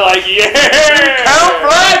part. They're like, yeah! Count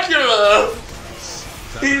Blackula!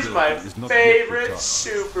 That He's my ability is not yet favorite recharged.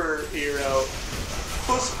 superhero.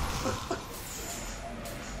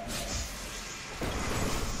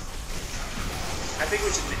 I think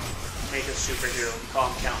we should make a superhero and call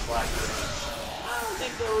him Count Blackula. I don't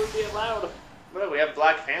think that would be allowed. Well, we have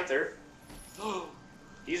Black Panther.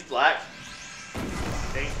 He's black.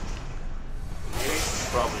 Maybe.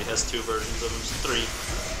 Probably has 2 versions of him. 3.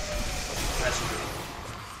 That's true.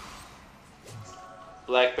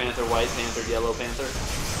 Black Panther, White Panther, Yellow Panther.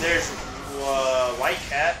 There's White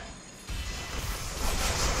Cat.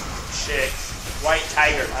 Chick. White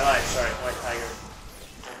Tiger. I lied. Sorry, White Tiger.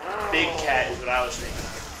 Big Cat is what I was thinking of.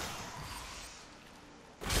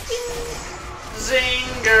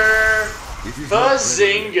 Zinger! It is not ready.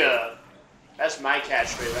 Bazinga! That's my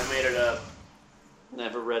catchphrase. I made it up.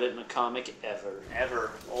 Never read it in a comic ever.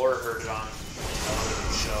 Ever. Or heard it on a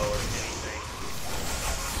television show or anything.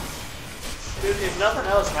 Dude, if nothing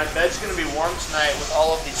else, my bed's gonna be warm tonight with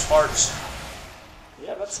all of these farts.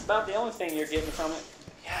 Yeah, that's about the only thing you're getting from it.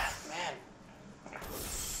 Yeah, man.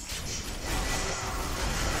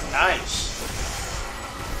 Nice.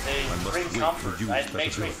 They I must bring wait comfort. for you, It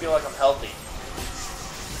makes me Special. feel like I'm healthy.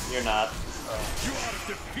 You're not. You are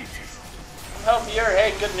defeated. I'm healthier.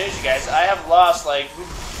 Hey, good news, you guys. I have lost like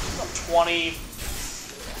 20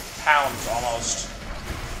 pounds almost.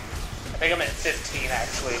 I think I'm at 15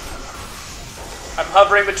 actually. I'm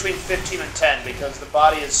hovering between 15 and 10 because the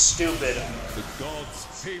body is stupid. The gods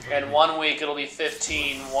favor And me. 1 week it'll be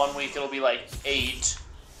 15, 1 week it'll be like 8.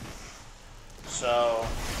 So,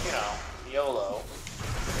 you know, YOLO.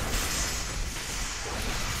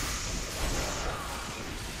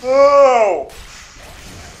 Oh!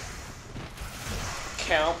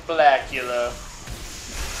 Count Blackula.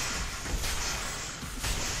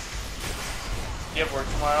 You have work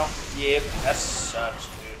tomorrow? Yep. That sucks,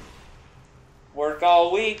 dude. Work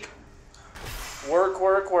all week. Work,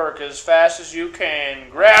 work, work as fast as you can.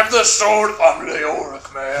 Grab the sword. I'm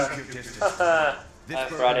Leoric, man. I have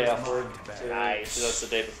Friday off work. Too, Nice. 'cause that's the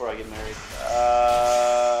day before I get married.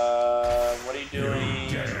 What are you doing?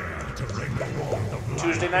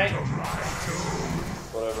 Tuesday night?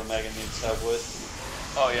 Whatever Megan needs help with.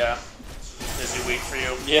 Oh, yeah. Busy week for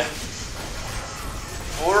you. Yeah.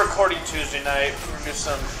 Well, we're recording Tuesday night. We're going to do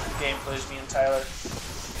some gameplays, me and Tyler.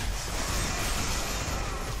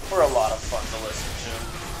 We're a lot of fun to listen to.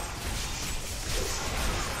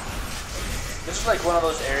 This is like one of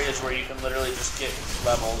those areas where you can literally just get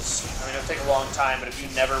levels. I mean, it'll take a long time, but if you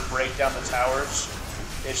never break down the towers,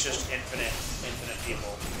 it's just infinite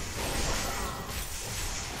people.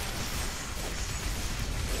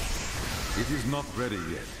 It is not ready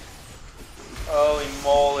yet. Holy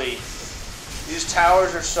moly. These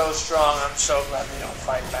towers are so strong, I'm so glad they don't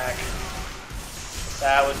fight back.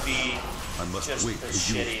 That would be I must just wait the to use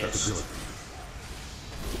that shittiest. ability.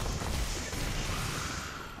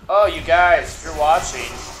 Oh, you guys, if you're watching,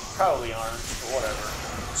 probably aren't, but whatever.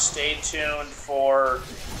 Stay tuned for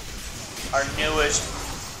our newest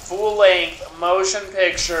full-length motion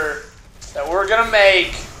picture that we're gonna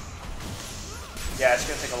make. Yeah, it's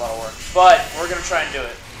gonna take a lot of work, but we're gonna try and do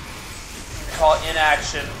it. We're gonna call it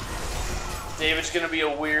Inaction. David's gonna be a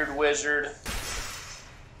weird wizard.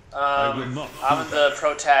 I'm the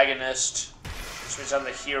protagonist, which means I'm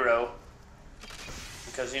the hero.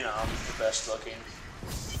 Because, you know, I'm the best looking,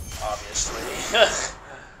 obviously.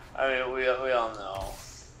 I mean, we all know.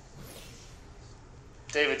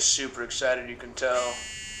 David's super excited, you can tell.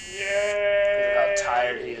 Yay! Look how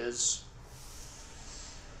tired he is.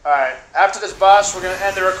 Alright, after this boss, we're going to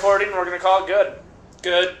end the recording. We're going to call it good.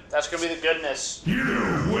 Good. That's going to be the goodness. You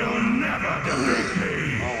will never defeat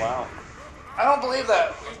me! Oh, wow. I don't believe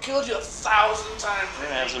that. We've killed you 1,000 times. We're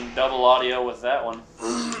gonna have some double audio with that one.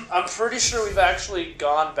 I'm pretty sure we've actually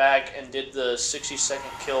gone back and did the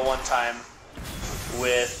 60-second kill one time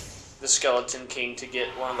with the Skeleton King to get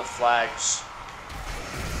one of the flags.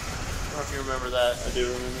 I don't know if you remember that. I do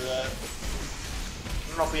remember that. I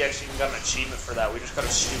don't know if we actually even got an achievement for that. We just got a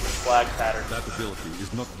stupid flag pattern. That ability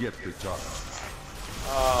is not yet recharged.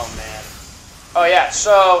 Oh, man. Oh, yeah.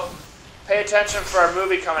 So, pay attention for our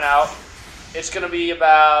movie coming out. It's going to be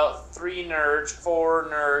about 4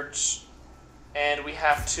 nerds, and we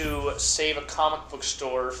have to save a comic book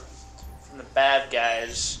store from the bad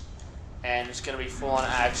guys, and it's going to be full-on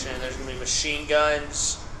action. There's going to be machine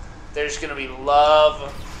guns. There's going to be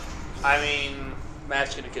love. I mean,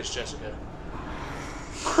 Matt's going to kiss Jessica.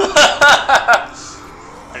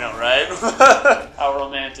 I know, right? How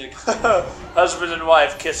romantic. Husband and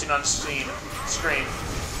wife kissing on screen.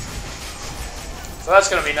 So that's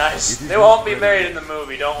gonna be nice. They won't be married in the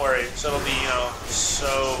movie, don't worry. So it'll be, you know,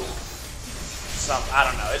 I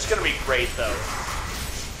don't know. It's gonna be great though,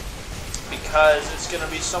 because it's gonna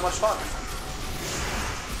be so much fun.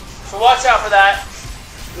 So watch out for that.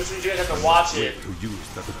 Which means you guys have to watch it. To use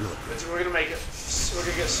that ability. We're gonna make it. We're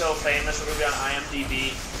gonna get so famous. We're gonna be on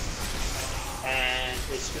IMDb, and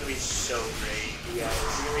it's gonna be so great. You guys,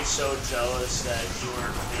 you're gonna be so jealous that you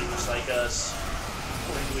weren't famous like us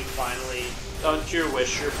when we finally. Don't you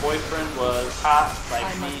wish your boyfriend was hot like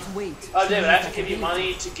I me? must wait. Oh, David, I have to give you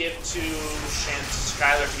money to give to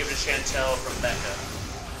Skylar to give to Chantel from Becca.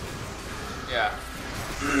 Yeah.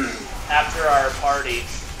 After our party,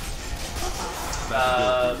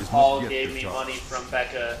 Paul gave me money from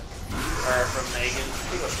Becca, or from Megan. I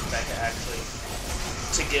think it was from Becca actually,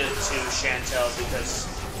 to give to Chantel because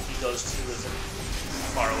he goes to live in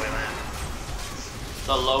faraway land.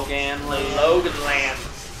 The Logan lady. Logan land.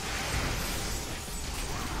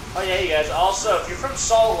 Oh yeah, you guys. Also, if you're from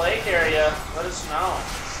Salt Lake area, let us know.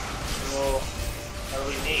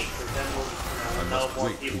 That'll be neat, because then we'll know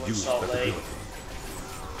more people in Salt Lake.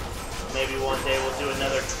 Maybe one day we'll do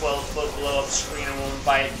another 12-foot blow-up screen and we'll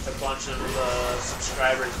invite a bunch of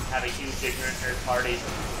subscribers and have a huge ignorant nerd party.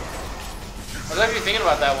 I was actually thinking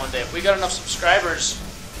about that one day. If we got enough subscribers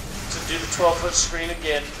to do the 12-foot screen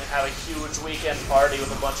again and have a huge weekend party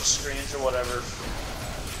with a bunch of screens or whatever.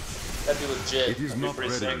 That'd be legit. It is not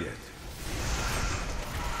ready yet.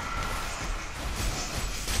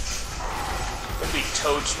 It'd be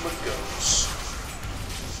Toads Magoots.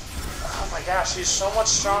 Oh my gosh, he's so much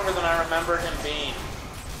stronger than I remember him being.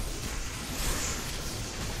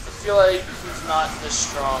 I feel like he's not this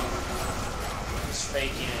strong. He's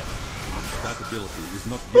faking it. That ability is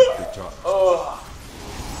not yet recharged. Oh,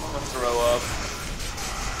 I'm gonna throw up.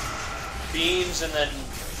 Beans and then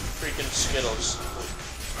freaking Skittles.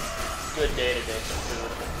 Good day today for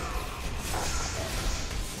food.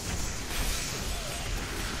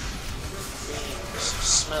 Beans.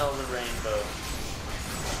 Smell the rainbow.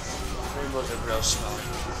 Rainbows are gross smelling.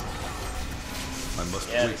 I must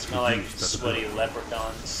Yeah, wait they smell to like use that sweaty ability.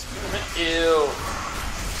 leprechauns. Ew.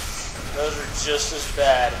 Those are just as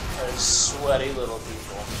bad as sweaty little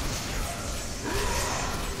people.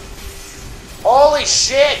 Holy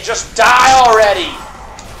shit! Just die already!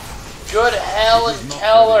 Good Helen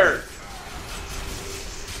Keller!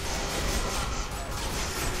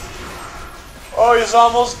 Oh, he's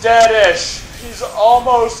almost dead-ish. He's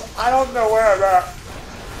almost... I don't know where I'm at.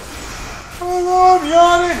 Oh no, I'm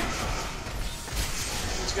yawning!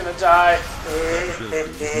 He's gonna die.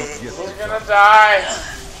 He's gonna die.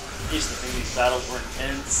 I used to think these battles were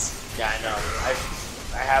intense. Yeah, I know.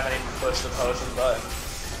 I haven't even pushed the potion button.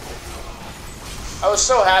 I was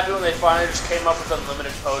so happy when they finally just came up with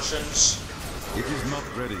unlimited potions. It is not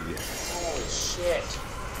ready yet. Holy shit.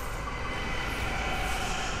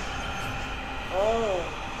 Oh.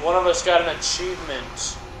 One of us got an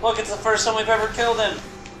achievement. Look, it's the first time we've ever killed him.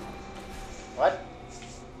 What?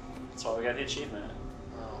 That's why we got the achievement.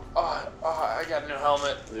 Oh, I got a new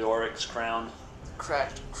helmet. The Oryx crown.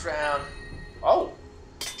 Cracked crown. Oh.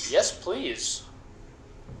 Yes, please.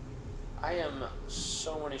 I am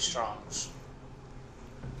so many strongs.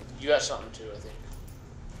 You got something too, I think.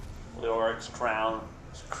 The Oryx crown.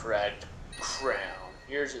 It's a cracked crown.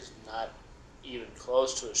 Yours is not even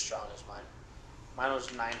close to as strong as mine. Mine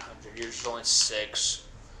was 900. Yours is only 6.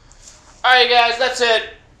 Alright, guys, that's it.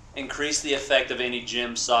 Increase the effect of any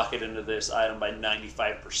gem socket into this item by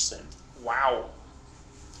 95%. Wow.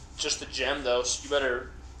 Just the gem, though, so you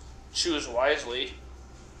better choose wisely.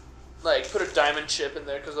 Like, put a diamond chip in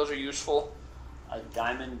there, because those are useful. A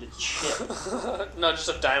diamond chip. No, just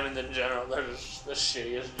a diamond in general. They're just the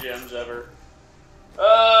shittiest gems ever.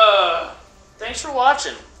 Thanks for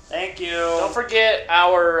watching. Thank you. Don't forget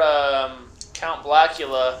our Count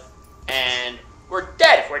Blackula, and we're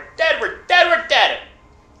dead. We're dead. We're dead. We're dead.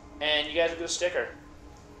 And you guys will get a sticker.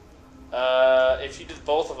 If you did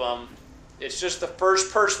both of them, it's just the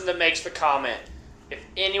first person that makes the comment. If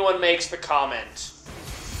anyone makes the comment,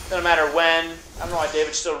 doesn't matter when. I don't know why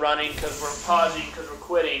David's still running because we're pausing because we're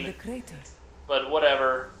quitting. The crater. But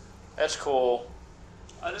whatever. That's cool.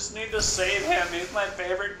 I just need to save him. He's my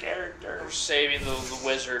favorite character. We're saving the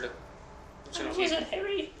wizard. So Was it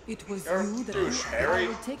Harry? It was You're you that Bruce, I Harry.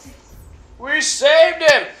 will take. We saved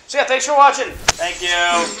him! So yeah, thanks for watching. Thank you.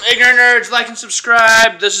 Ignorant Nerds, like and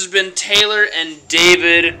subscribe. This has been Taylor and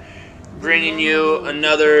David bringing you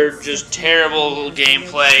another just terrible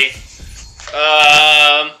gameplay.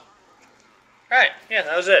 Alright, yeah,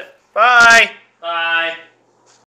 that was it. Bye! Bye.